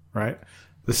 Right?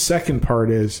 The second part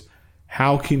is,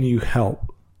 how can you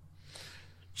help?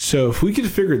 So if we could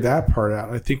figure that part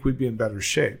out, I think we'd be in better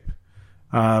shape.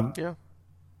 Yeah.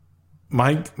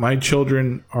 My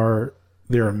children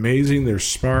they're amazing. They're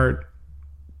smart.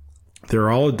 They're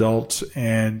all adults.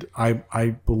 And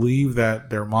I believe that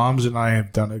their moms and I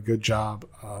have done a good job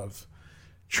of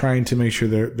trying to make sure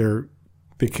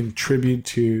they contribute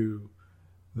to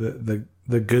the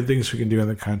the good things we can do in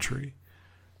the country.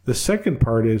 The second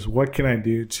part is, what can I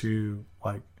do to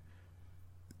like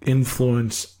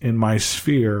influence in my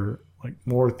sphere, like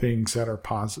more things that are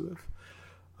positive.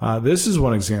 This is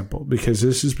one example because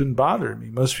this has been bothering me.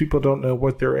 Most people don't know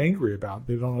what they're angry about.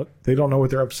 They don't know what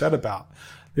they're upset about.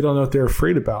 They don't know what they're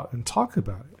afraid about, and talk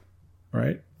about it,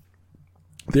 right?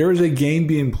 There is a game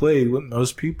being played with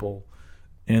most people,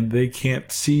 and they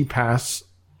can't see past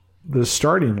the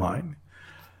starting line.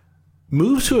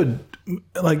 Move to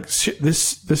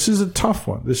this is a tough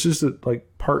one. This is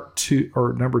part 2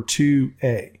 or number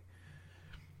 2A.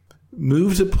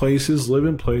 Move to places, live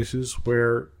in places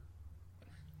where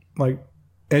like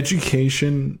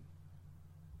education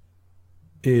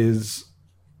is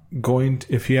going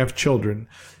to, if you have children,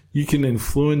 you can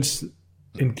influence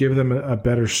and give them a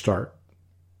better start.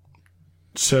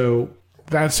 So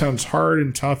that sounds hard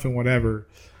and tough and whatever,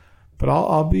 but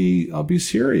I'll be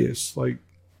serious. Like,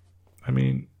 I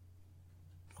mean,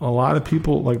 a lot of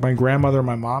people, like my grandmother on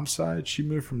my mom's side, she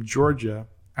moved from Georgia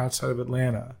outside of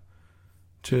Atlanta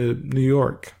to New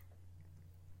York.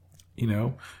 You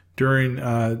know, during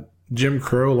Jim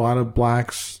Crow, a lot of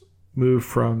blacks moved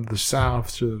from the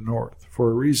South to the North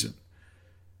for a reason.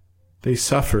 They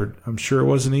suffered. I'm sure it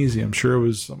wasn't easy. I'm sure it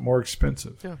was more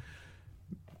expensive. Yeah.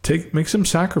 Make some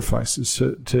sacrifices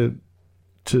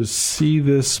to see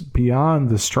this beyond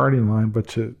the starting line, but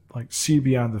to like see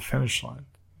beyond the finish line.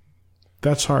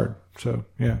 That's hard. So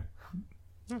yeah,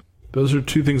 those are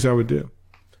two things I would do.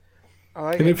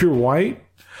 And if you're white,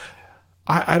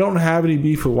 I don't have any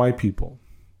beef with white people.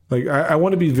 Like I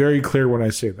want to be very clear when I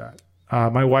say that.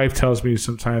 My wife tells me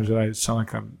sometimes that I sound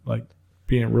like I'm like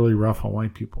being really rough on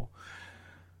white people.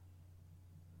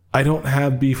 I don't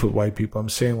have beef with white people. I'm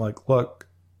saying like, look,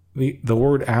 the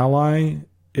word ally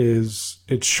it's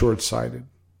short-sighted.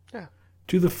 Yeah.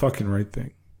 Do the fucking right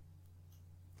thing.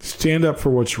 Stand up for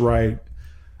what's right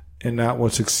and not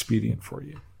what's expedient for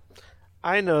you.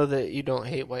 I know that you don't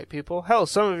hate white people. Hell,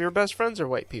 some of your best friends are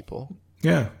white people.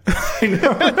 Yeah. I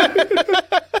know.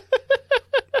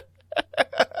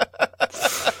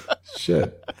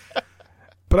 Shit.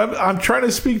 But I'm trying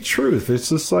to speak truth. It's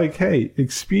just like, hey,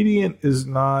 expedient is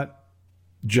not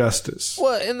justice.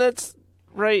 Well, and that's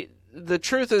right. The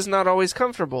truth is not always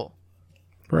comfortable.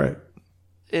 Right.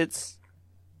 It's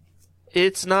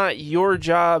not your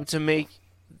job to make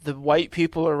the white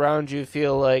people around you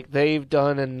feel like they've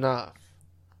done enough.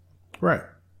 Right.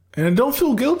 And don't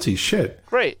feel guilty. Shit.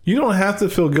 Right. You don't have to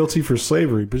feel guilty for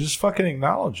slavery, but just fucking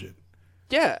acknowledge it.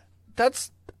 Yeah.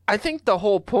 That's, I think, the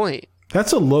whole point.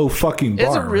 That's a low fucking bar.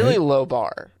 It's a really right? low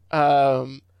bar.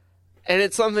 And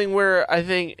it's something where I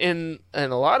think in a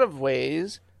lot of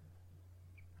ways...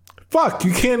 Fuck,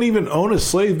 you can't even own a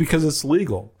slave because it's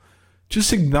legal.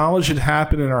 Just acknowledge it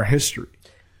happened in our history.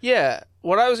 Yeah.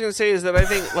 What I was going to say is that I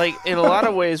think, like, in a lot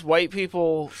of ways, white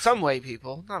people, some white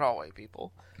people, not all white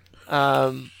people,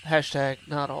 hashtag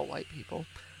not all white people,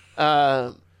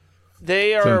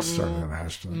 they are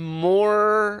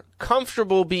more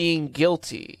comfortable being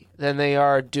guilty than they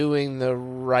are doing the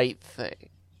right thing.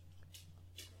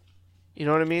 You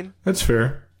know what I mean? That's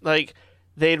fair. Like,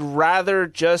 they'd rather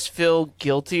just feel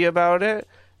guilty about it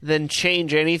than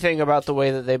change anything about the way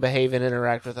that they behave and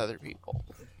interact with other people.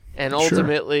 And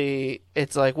ultimately,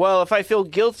 It's like, well, if I feel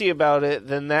guilty about it,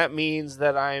 then that means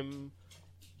that I'm,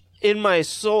 in my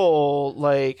soul,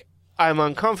 like, I'm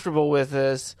uncomfortable with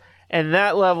this. And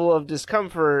that level of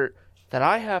discomfort that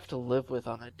I have to live with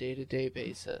on a day-to-day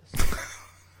basis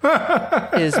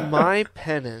is my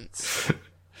penance.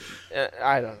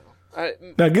 I don't know.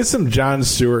 Now get some Jon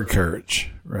Stewart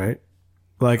courage, right?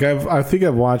 Like I think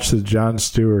I've watched the Jon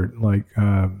Stewart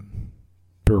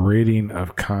berating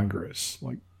of Congress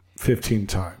like 15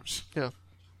 times. Yeah.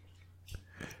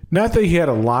 Not that he had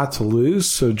a lot to lose,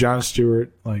 so Jon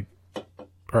Stewart, like,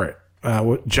 all right,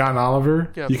 John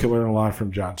Oliver, you can learn a lot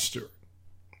from Jon Stewart.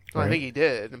 Well, right? I think he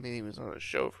did. I mean, he was on a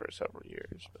show for several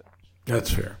years. But.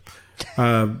 That's fair.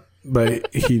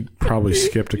 But he probably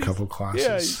skipped a couple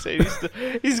classes.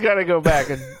 Yeah, he's got to go back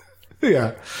and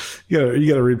yeah, you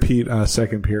got to repeat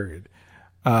second period.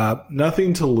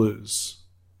 Nothing to lose,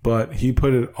 but he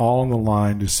put it all on the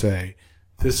line to say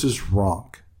this is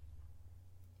wrong.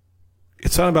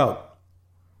 It's not about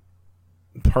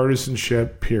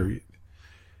partisanship. Period.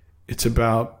 It's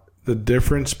about the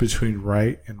difference between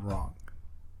right and wrong.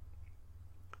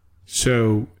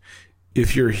 So,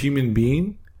 if you're a human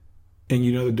being. And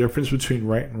you know the difference between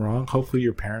right and wrong. Hopefully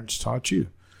your parents taught you.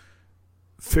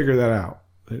 Figure that out.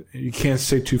 You can't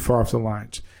stay too far off the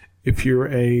lines. If you're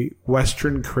a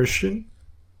Western Christian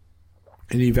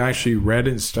and you've actually read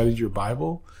and studied your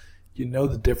Bible, you know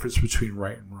the difference between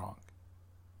right and wrong.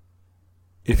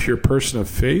 if you're a person of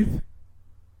faith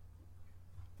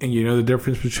and you know the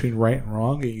difference between right and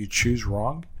wrong and you choose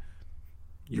wrong,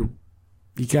 you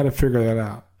got to figure that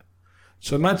out.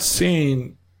 So I'm not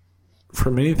saying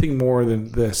from anything more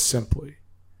than this simply.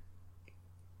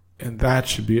 And that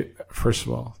should be, first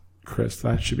of all, Chris,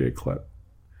 that should be a clip.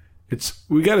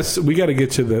 We got to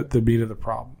get to the meat of the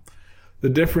problem. The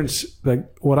difference,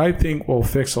 like what I think will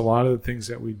fix a lot of the things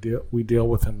that we deal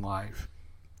with in life,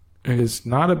 is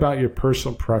not about your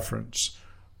personal preference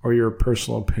or your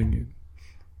personal opinion,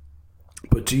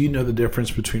 but do you know the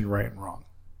difference between right and wrong?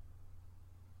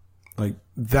 Like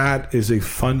that is a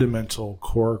fundamental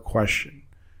core question.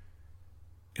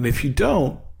 And if you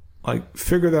don't, like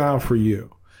figure that out for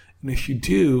you. And if you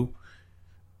do,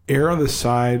 err on the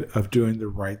side of doing the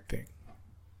right thing.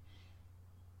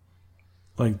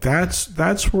 Like that's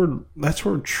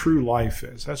where true life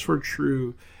is. That's where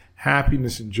true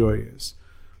happiness and joy is.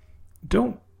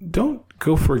 Don't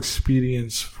go for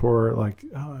expedience for like,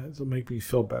 oh, it'll make me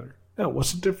feel better. No,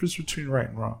 what's the difference between right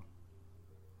and wrong?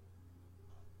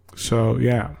 So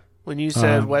yeah. When you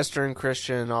said Western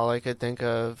Christian, all I could think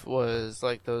of was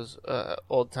like those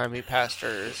old-timey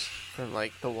pastors from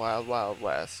like the Wild Wild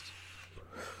West.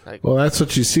 Like, well, that's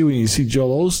what you see when you see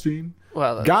Joel Osteen.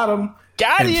 Well, got him.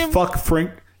 Fuck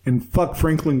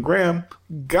Franklin Graham.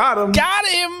 Got him.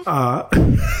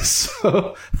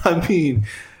 So I mean,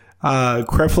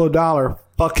 Creflo Dollar.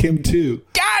 Fuck him too.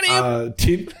 Got him.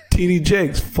 TD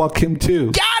Jakes. Fuck him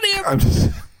too. Got him.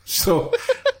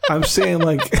 I'm saying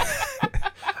like.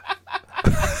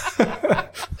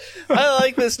 I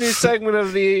like this new segment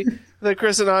of the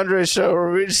Chris and Andre show where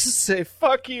we just say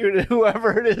fuck you to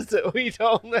whoever it is that we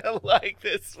don't like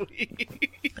this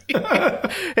week.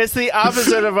 It's the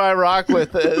opposite of I rock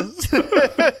with this.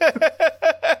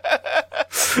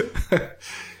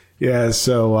 Yeah,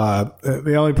 so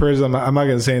the only person I'm not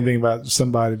going to say anything about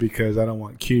somebody because I don't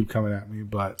want Cube coming at me,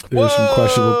 but there's some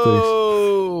questionable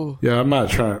things. Yeah, I'm not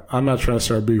trying to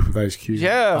start beef with Ice Cube.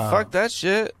 Yeah, fuck that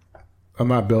shit. I'm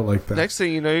not built like that. Next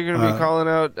thing you know, you're going to be calling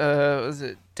out, was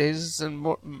it Days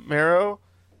and Marrow?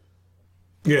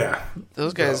 Yeah.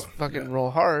 Those guys fucking roll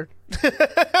hard.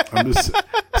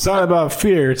 It's not about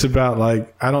fear. It's about,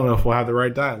 like, I don't know if we'll have the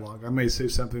right dialogue. I may say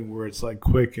something where it's, like,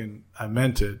 quick and I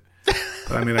meant it.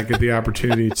 But, I mean, I get the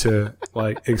opportunity to,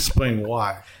 like, explain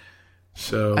why.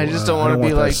 So I just don't want to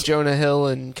be like Jonah Hill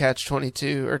and Catch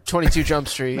 22 or 22 Jump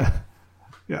Street.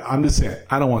 Yeah, I'm just saying,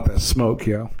 I don't want that smoke,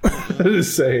 yo. I'm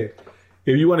just saying.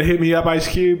 If you want to hit me up, Ice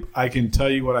Cube, I can tell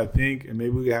you what I think, and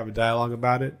maybe we can have a dialogue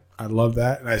about it. I love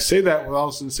that. And I say that with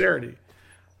all sincerity.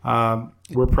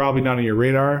 We're probably not on your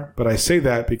radar, but I say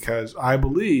that because I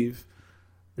believe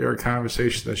there are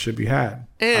conversations that should be had.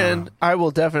 And I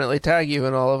will definitely tag you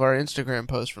in all of our Instagram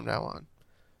posts from now on.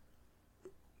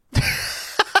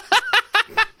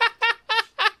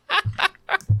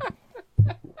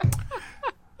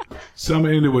 So I'm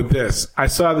going to end it with this. I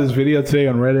saw this video today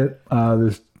on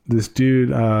Reddit. This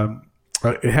dude,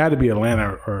 it had to be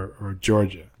Atlanta or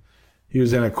Georgia. He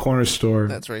was in a corner store.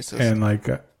 That's racist.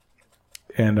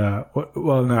 And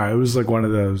well, no, it was like one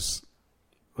of those,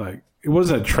 like, it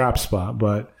wasn't a trap spot,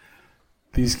 but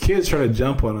these kids tried to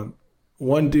jump on him.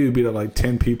 One dude beat up like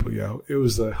 10 people, yo. It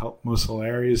was the most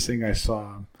hilarious thing I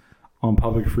saw on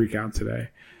Public Freakout today.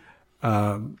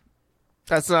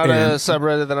 That's not a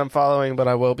subreddit that I'm following, but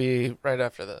I will be right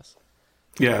after this.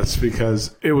 Yes,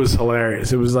 because it was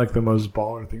hilarious. It was like the most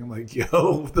baller thing. I'm like,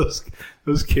 yo, those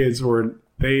kids were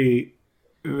they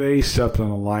stepped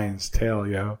on a lion's tail,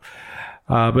 yo.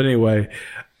 But anyway,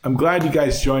 I'm glad you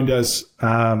guys joined us.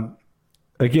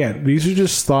 Again, these are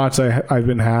just thoughts I've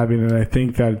been having, and I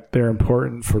think that they're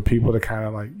important for people to kind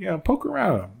of like, poke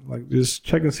around them, like just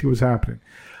check and see what's happening.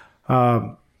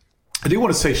 I do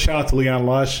want to say shout out to Leon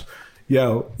Lush.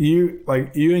 Yo, you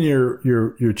and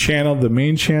your channel, the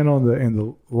main channel and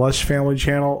the Lush family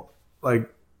channel, like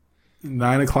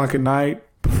 9:00 at night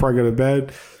before I go to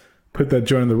bed, put that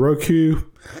joint in the Roku.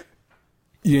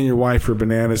 You and your wife are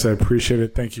bananas. I appreciate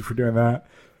it. Thank you for doing that.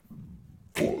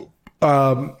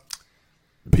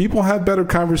 People have better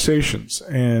conversations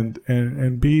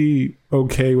and be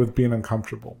okay with being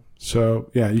uncomfortable. So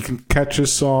yeah, you can catch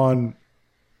us on.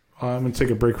 I'm gonna take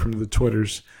a break from the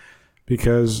Twitters.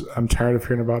 Because I'm tired of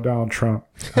hearing about Donald Trump.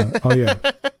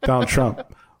 Donald Trump.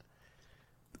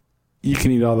 You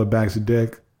can eat all the bags of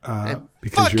dick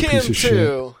because you're a piece of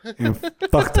shit. And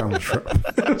fuck Donald Trump.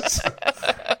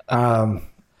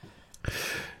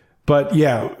 But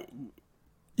yeah,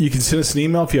 you can send us an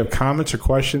email if you have comments or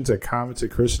questions at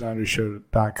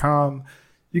comments@chrisandandreshow.com.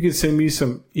 You can send me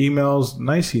some emails,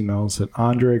 nice emails, at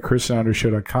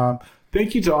andre@chrisandandreshow.com.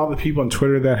 Thank you to all the people on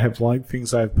Twitter that have liked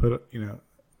things I've put,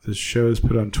 the show is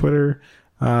put on Twitter.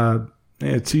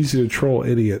 It's easy to troll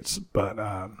idiots, but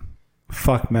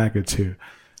fuck MAGA too.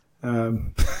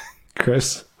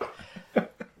 Chris?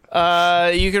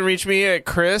 You can reach me at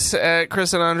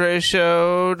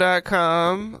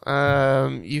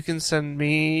chris@chrisandandreshow.com. You can send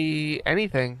me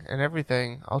anything and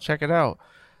everything. I'll check it out.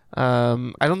 I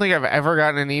don't think I've ever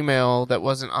gotten an email that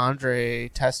wasn't Andre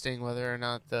testing whether or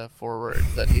not the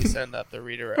forwards that he sent up the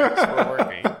redirects were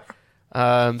working.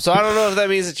 So I don't know if that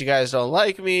means that you guys don't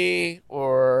like me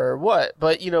or what,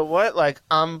 but you know what? Like,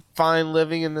 I'm fine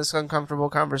living in this uncomfortable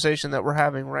conversation that we're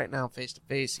having right now, face to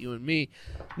face, you and me.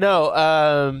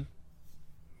 No,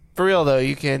 for real though,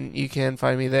 you can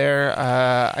find me there.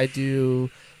 I do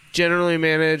generally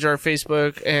manage our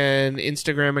Facebook and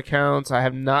Instagram accounts. I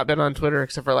have not been on Twitter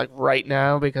except for like right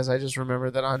now because I just remember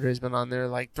that Andre's been on there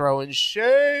like throwing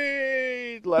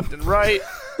shade left and right,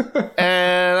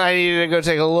 and I needed to go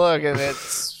take a look, and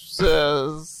it's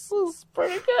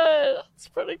pretty good. It's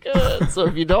pretty good. So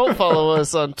if you don't follow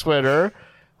us on Twitter,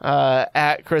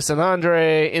 at Chris and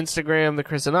Andre, Instagram, The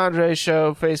Chris and Andre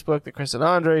Show, Facebook, The Chris and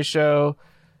Andre Show,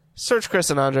 search Chris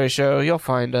and Andre Show. You'll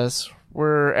find us.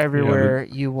 We're everywhere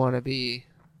you want to be.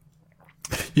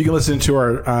 You can listen to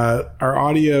our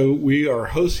audio. We are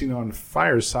hosting on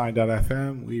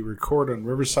Fireside.fm. We record on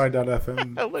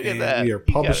Riverside.fm. Look at that. We are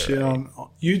publishing on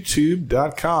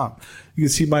YouTube.com. You can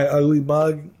see my ugly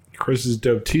mug, Chris's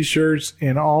dope T-shirts,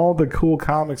 and all the cool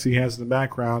comics he has in the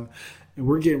background. And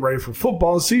we're getting ready for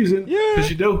football season. Yeah. Because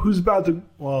you know who's about to...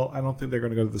 Well, I don't think they're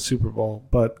going to go to the Super Bowl,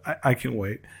 but I can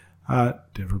wait.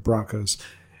 Denver Broncos.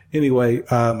 Anyway,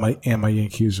 my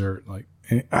Yankees are like...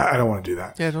 I don't want to do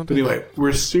that. Yeah, don't do that. Anyway,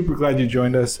 we're super glad you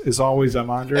joined us. As always, I'm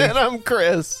Andre. And I'm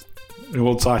Chris. And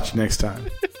we'll talk to you next time.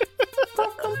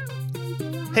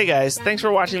 Hey guys, thanks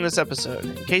for watching this episode.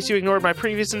 In case you ignored my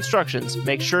previous instructions,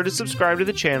 make sure to subscribe to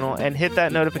the channel and hit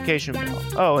that notification bell.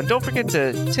 Oh, and don't forget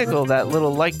to tickle that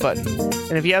little like button.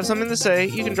 And if you have something to say,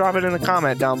 you can drop it in the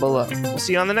comment down below. We'll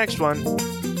see you on the next one.